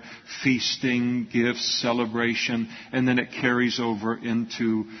here, feasting, gifts, celebration, and then it carries over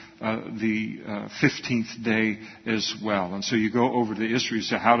into the 15th day as well. And so you go over to Israel, you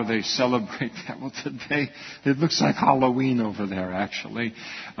say, how do they celebrate that? Well, today it looks like Halloween over there, actually.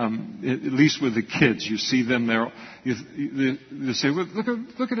 At least with the kids, you see them there. They say, well,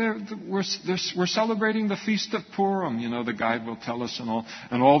 look at it. We're celebrating the Feast of Purim. The guide will tell us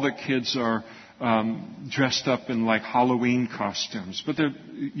and all the kids are dressed up in like Halloween costumes, but they're,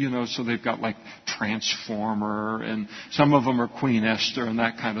 so they've got like Transformer, and some of them are Queen Esther and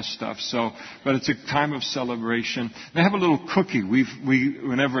that kind of stuff. So, but it's a time of celebration. They have a little cookie.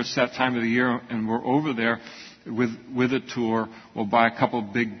 Whenever it's that time of the year and we're over there with a tour, we'll buy a couple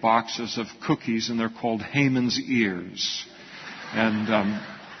big boxes of cookies, and they're called Haman's ears, and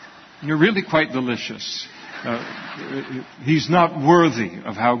they're really quite delicious. He's not worthy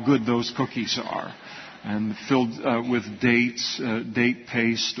of how good those cookies are, and filled with dates, date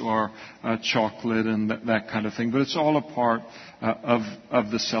paste, or chocolate and that kind of thing. But it's all a part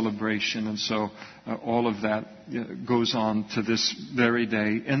of the celebration, and so all of that goes on to this very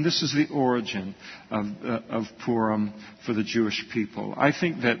day. And this is the origin of Purim for the Jewish people. I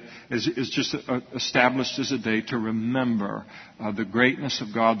think that is just established as a day to remember the greatness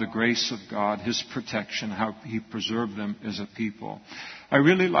of God, the grace of God, His protection, how He preserved them as a people. I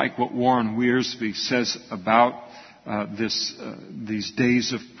really like what Warren Wiersbe says about these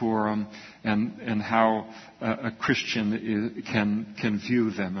days of Purim and how a Christian can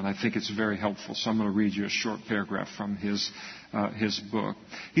view them, and I think it's very helpful. So I'm going to read you a short paragraph from his book.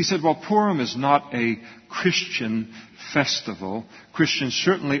 He said, while Purim is not a Christian festival, Christians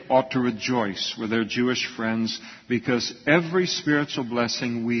certainly ought to rejoice with their Jewish friends, because every spiritual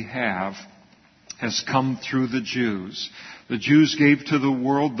blessing we have has come through the Jews. The Jews gave to the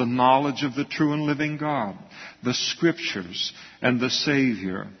world the knowledge of the true and living God, the Scriptures, and the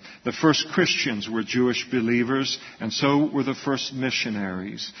Savior. The first Christians were Jewish believers, and so were the first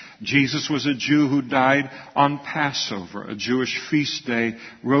missionaries. Jesus was a Jew who died on Passover, a Jewish feast day,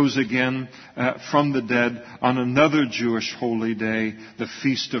 rose again from the dead on another Jewish holy day, the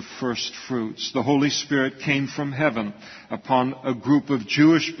Feast of First Fruits. The Holy Spirit came from heaven upon a group of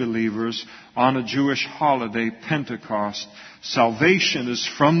Jewish believers on a Jewish holiday, Pentecost. Salvation is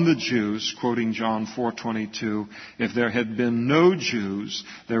from the Jews, quoting John 4:22. If there had been no Jews,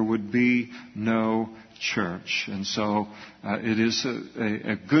 there would be no church. And so it is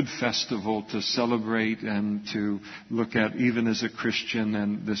a good festival to celebrate and to look at even as a Christian,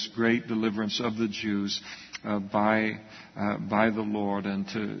 and this great deliverance of the Jews by the Lord, and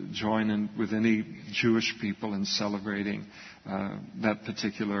to join in with any Jewish people in celebrating that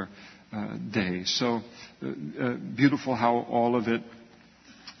particular day. So beautiful how all of it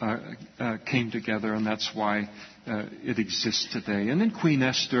came together, and that's why it exists today. And then Queen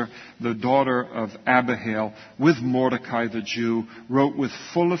Esther, the daughter of Abihail, with Mordecai the Jew, wrote with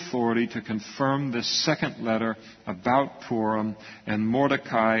full authority to confirm this second letter about Purim, and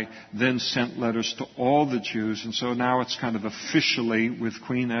Mordecai then sent letters to all the Jews, and so now it's kind of officially, with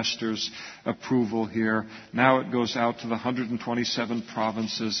Queen Esther's approval here, now it goes out to the 127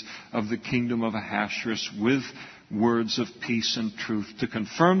 provinces of the kingdom of Ahasuerus with words of peace and truth to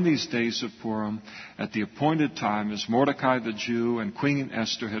confirm these days of Purim at the appointed time as Mordecai the Jew and Queen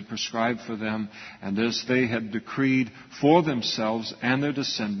Esther had prescribed for them, and as they had decreed for themselves and their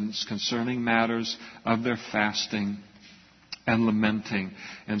descendants concerning matters of their fasting and lamenting.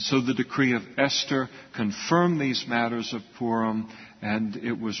 And so the decree of Esther confirmed these matters of Purim, and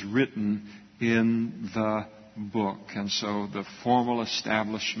it was written in the book. And so the formal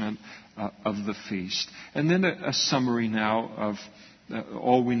establishment of the feast. And then a summary now of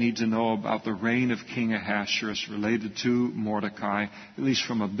all we need to know about the reign of King Ahasuerus related to Mordecai, at least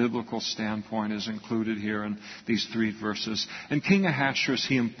from a biblical standpoint, is included here in these 3 verses. And King Ahasuerus,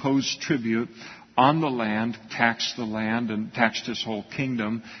 he imposed tribute on the land, taxed the land and taxed his whole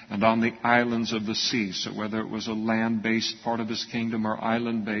kingdom, and on the islands of the sea. So whether it was a land-based part of his kingdom or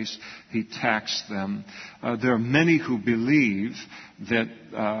island-based, he taxed them. There are many who believe that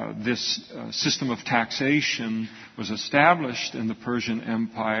this system of taxation was established in the Persian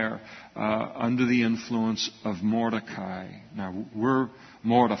Empire under the influence of Mordecai. Now, we're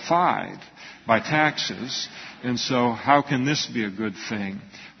mortified by taxes, and so how can this be a good thing?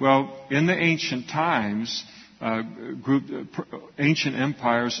 Well, in the ancient times, ancient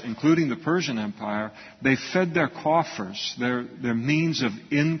empires, including the Persian Empire, they fed their coffers, their means of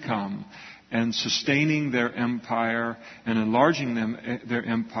income, and sustaining their empire and enlarging their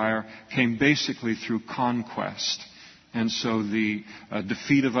empire came basically through conquest. And so the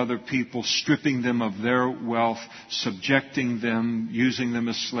defeat of other people, stripping them of their wealth, subjecting them, using them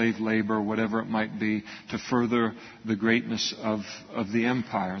as slave labor, whatever it might be, to further the greatness of the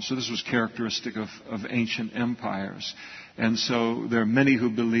empire. And so this was characteristic of ancient empires. And so there are many who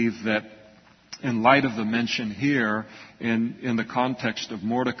believe that in light of the mention here, in the context of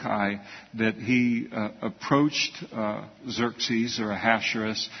Mordecai, that he approached Xerxes or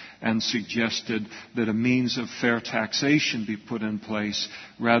Ahasuerus and suggested that a means of fair taxation be put in place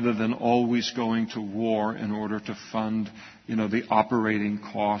rather than always going to war in order to fund, the operating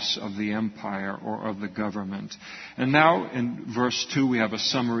costs of the empire or of the government. And now in verse 2 we have a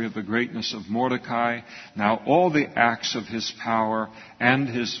summary of the greatness of Mordecai. Now all the acts of his power and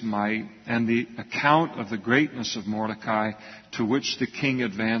his might and the account of the greatness of Mordecai to which the king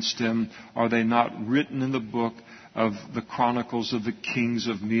advanced him, are they not written in the book of the chronicles of the kings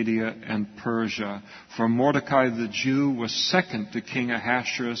of Media and Persia? For Mordecai the Jew was second to King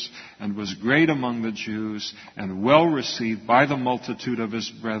Ahasuerus, and was great among the Jews, and well received by the multitude of his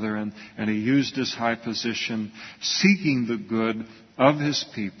brethren, and he used his high position, seeking the good of his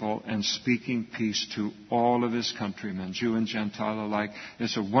people and speaking peace to all of his countrymen, Jew and Gentile alike.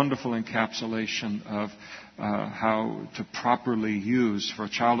 It's a wonderful encapsulation of how to properly use, for a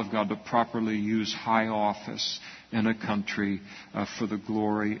child of God to properly use high office in a country for the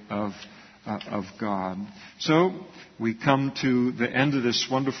glory of God. So we come to the end of this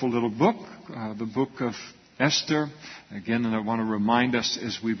wonderful little book, the book of Esther. Again, and I want to remind us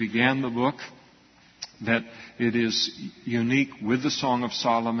as we began the book that it is unique with the Song of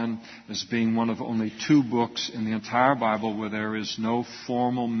Solomon as being one of only 2 books in the entire Bible where there is no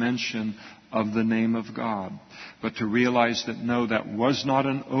formal mention of the name of God. But to realize that no, that was not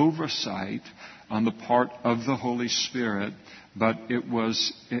an oversight on the part of the Holy Spirit, But it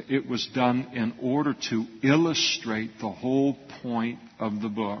was done in order to illustrate the whole point of the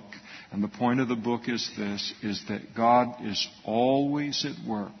book. And the point of the book is this, is that God is always at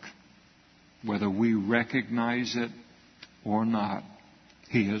work, whether we recognize it or not.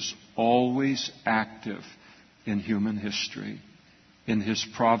 He is always active in human history, in His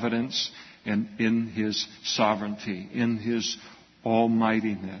providence and in His sovereignty, in His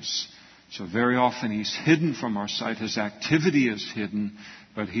almightiness. So very often He's hidden from our sight. His activity is hidden,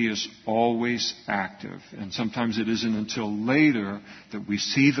 but He is always active. And sometimes it isn't until later that we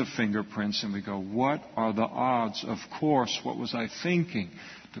see the fingerprints and we go, what are the odds? Of course, what was I thinking?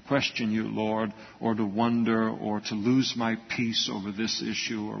 To question you, Lord, or to wonder, or to lose my peace over this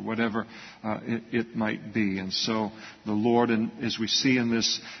issue, or whatever it might be. And so the Lord, and as we see in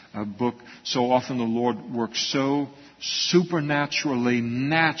this book, so often the Lord works so supernaturally,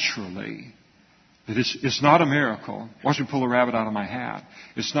 naturally, that it's not a miracle. Watch me pull a rabbit out of my hat.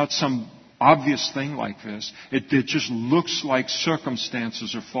 It's not some obvious thing like this. It just looks like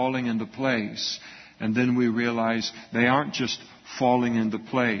circumstances are falling into place. And then we realize they aren't just falling into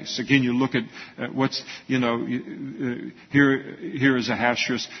place. Again, you look at what's, here is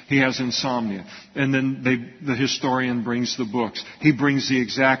Ahasuerus. He has insomnia. And then the historian brings the books. He brings the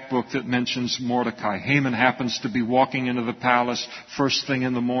exact book that mentions Mordecai. Haman happens to be walking into the palace first thing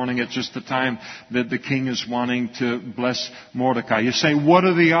in the morning at just the time that the king is wanting to bless Mordecai. You say, what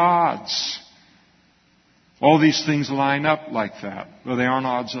are the odds? All these things line up like that. Well, they aren't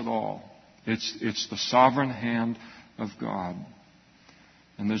odds at all. It's the sovereign hand of God.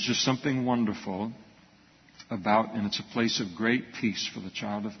 And there's just something wonderful about, and it's a place of great peace for the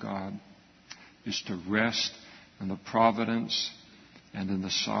child of God, is to rest in the providence and in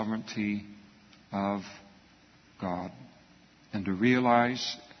the sovereignty of God. And to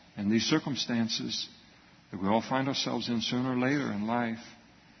realize in these circumstances that we all find ourselves in sooner or later in life,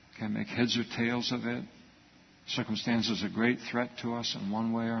 can't make heads or tails of it. Circumstances are a great threat to us in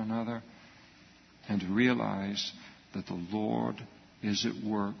one way or another. And to realize that the Lord is at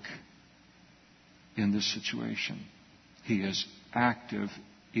work in this situation. He is active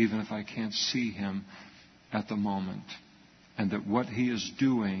even if I can't see Him at the moment. And that what He is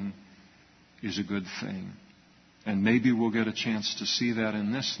doing is a good thing. And maybe we'll get a chance to see that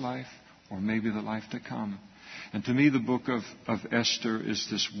in this life or maybe the life to come. And to me, the book of Esther is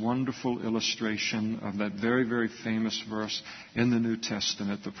this wonderful illustration of that very, very famous verse in the New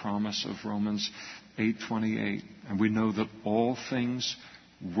Testament, the promise of Romans 8:28. And we know that all things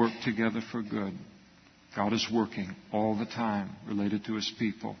work together for good. God is working all the time related to His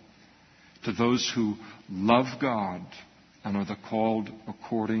people. To those who love God and are the called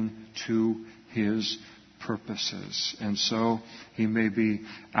according to His purposes. And so He may be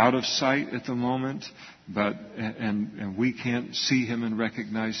out of sight at the moment, but and we can't see Him and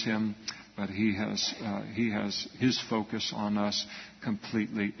recognize Him, but He has His focus on us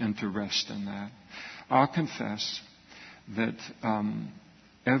completely, and to rest in that. I'll confess that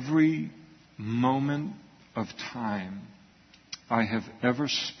every moment of time I have ever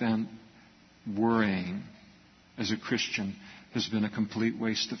spent worrying as a Christian has been a complete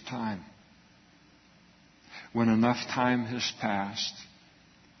waste of time. When enough time has passed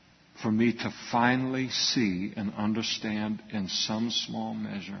for me to finally see and understand in some small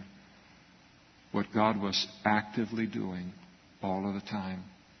measure what God was actively doing all of the time.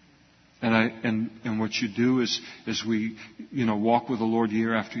 And what you do is we walk with the Lord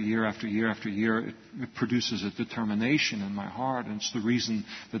year after year after year after year, it produces a determination in my heart. And it's the reason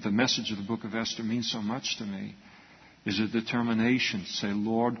that the message of the book of Esther means so much to me. Is a determination to say,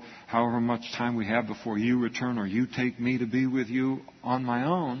 Lord, however much time we have before You return or You take me to be with You on my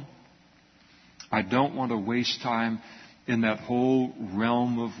own, I don't want to waste time in that whole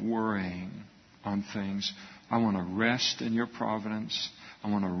realm of worrying on things. I want to rest in Your providence.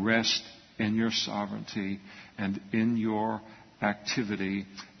 I want to rest in Your sovereignty and in Your activity,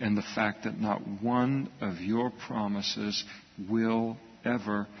 and the fact that not one of Your promises will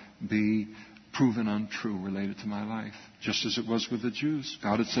ever be proven untrue related to my life. Just as it was with the Jews.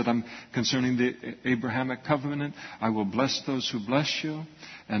 God had said, concerning the Abrahamic covenant, I will bless those who bless you,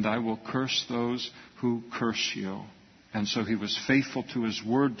 and I will curse those who curse you. And so He was faithful to His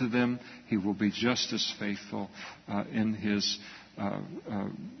word to them. He will be just as faithful in His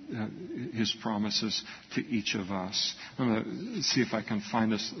promises to each of us. I'm going to see if I can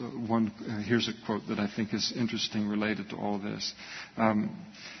find this one. Here's a quote that I think is interesting related to all this.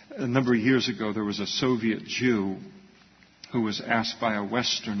 A number of years ago, there was a Soviet Jew who was asked by a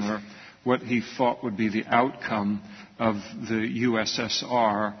Westerner what he thought would be the outcome of the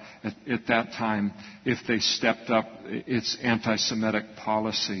USSR at that time if they stepped up its anti-Semitic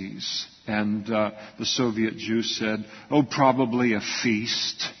policies. And the Soviet Jew said, "Oh, probably a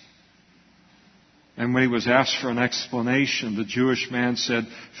feast." And when he was asked for an explanation, the Jewish man said,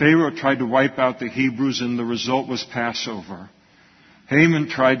 "Pharaoh tried to wipe out the Hebrews and the result was Passover. Haman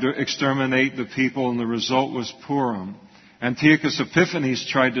tried to exterminate the people and the result was Purim. Antiochus Epiphanes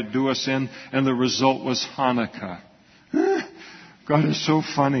tried to do us in and the result was Hanukkah." God is so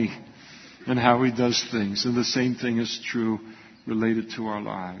funny in how he does things. And the same thing is true related to our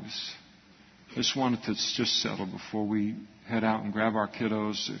lives. I just wanted to just settle before we head out and grab our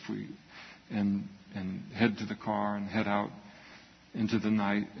kiddos and head to the car and head out into the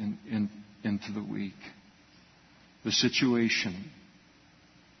night and into the week. The situation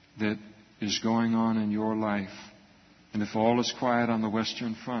that is going on in your life. And if all is quiet on the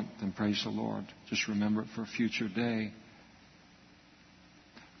Western Front, then praise the Lord. Just remember it for a future day.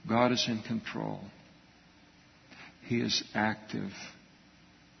 God is in control. He is active.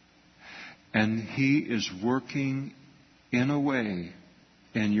 And He is working in a way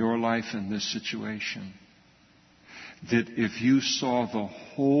in your life in this situation that if you saw the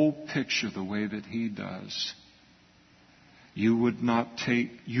whole picture the way that He does, you would not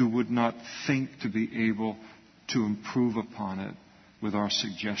think to be able to improve upon it with our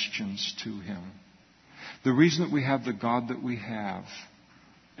suggestions to Him. The reason that we have the God that we have,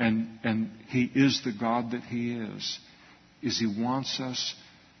 and He is the God that He is He wants us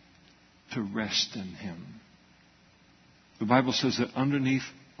to rest in Him. The Bible says that underneath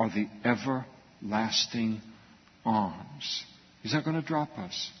are the everlasting arms. He's not going to drop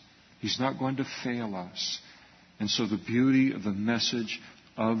us. He's not going to fail us. And so the beauty of the message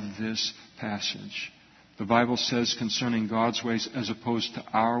of this passage, the Bible says concerning God's ways as opposed to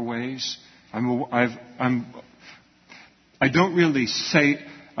our ways. I never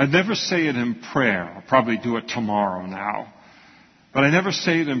say it in prayer. I'll probably do it tomorrow now. But I never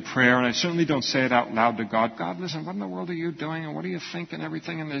say it in prayer, and I certainly don't say it out loud to God. God, listen, what in the world are you doing, and what do you think, and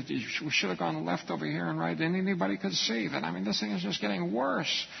everything? And we should have gone left over here and right, and anybody could see that. I mean, this thing is just getting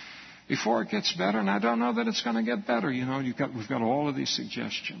worse before it gets better, and I don't know that it's going to get better. You know, we've got all of these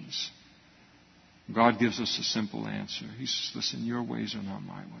suggestions. God gives us a simple answer. He says, listen, your ways are not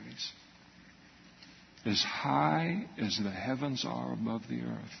my ways. As high as the heavens are above the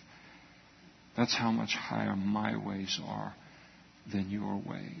earth, that's how much higher my ways are than your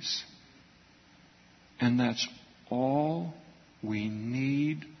ways. And that's all we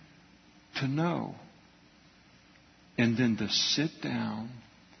need to know. And then to sit down,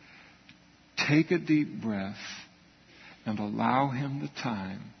 take a deep breath, and allow Him the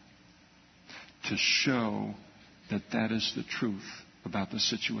time to show that that is the truth about the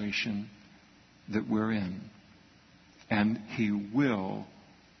situation that we're in. And He will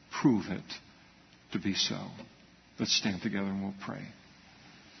prove it to be so. Let's stand together and we'll pray.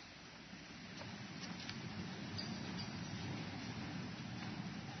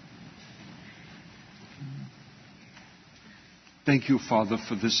 Thank you, Father,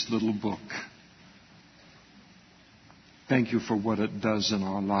 for this little book. Thank you for what it does in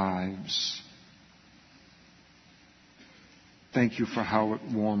our lives. Thank you for how it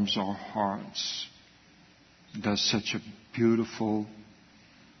warms our hearts. It does such a beautiful,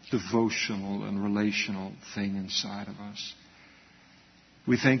 devotional and relational thing inside of us.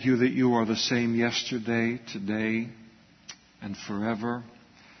 We thank you that you are the same yesterday, today, and forever.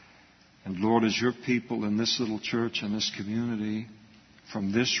 And Lord, as your people in this little church and this community,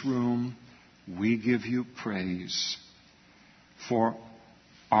 from this room, we give you praise for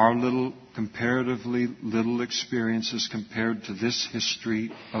our comparatively little experiences compared to this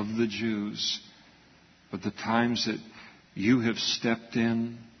history of the Jews. But the times that you have stepped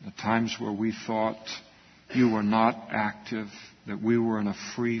in, the times where we thought you were not active, that we were in a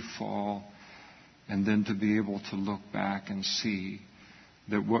free fall, and then to be able to look back and see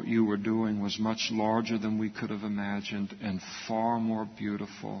that what you were doing was much larger than we could have imagined and far more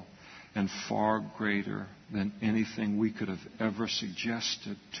beautiful and far greater than anything we could have ever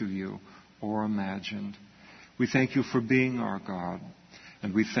suggested to you or imagined. We thank you for being our God.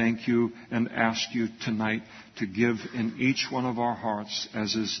 And we thank you and ask you tonight to give in each one of our hearts,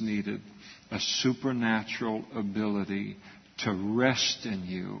 as is needed, a supernatural ability to rest in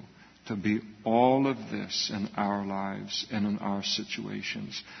you, to be all of this in our lives and in our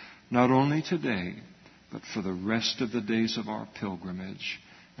situations. Not only today, but for the rest of the days of our pilgrimage.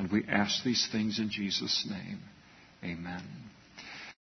 And we ask these things in Jesus' name. Amen.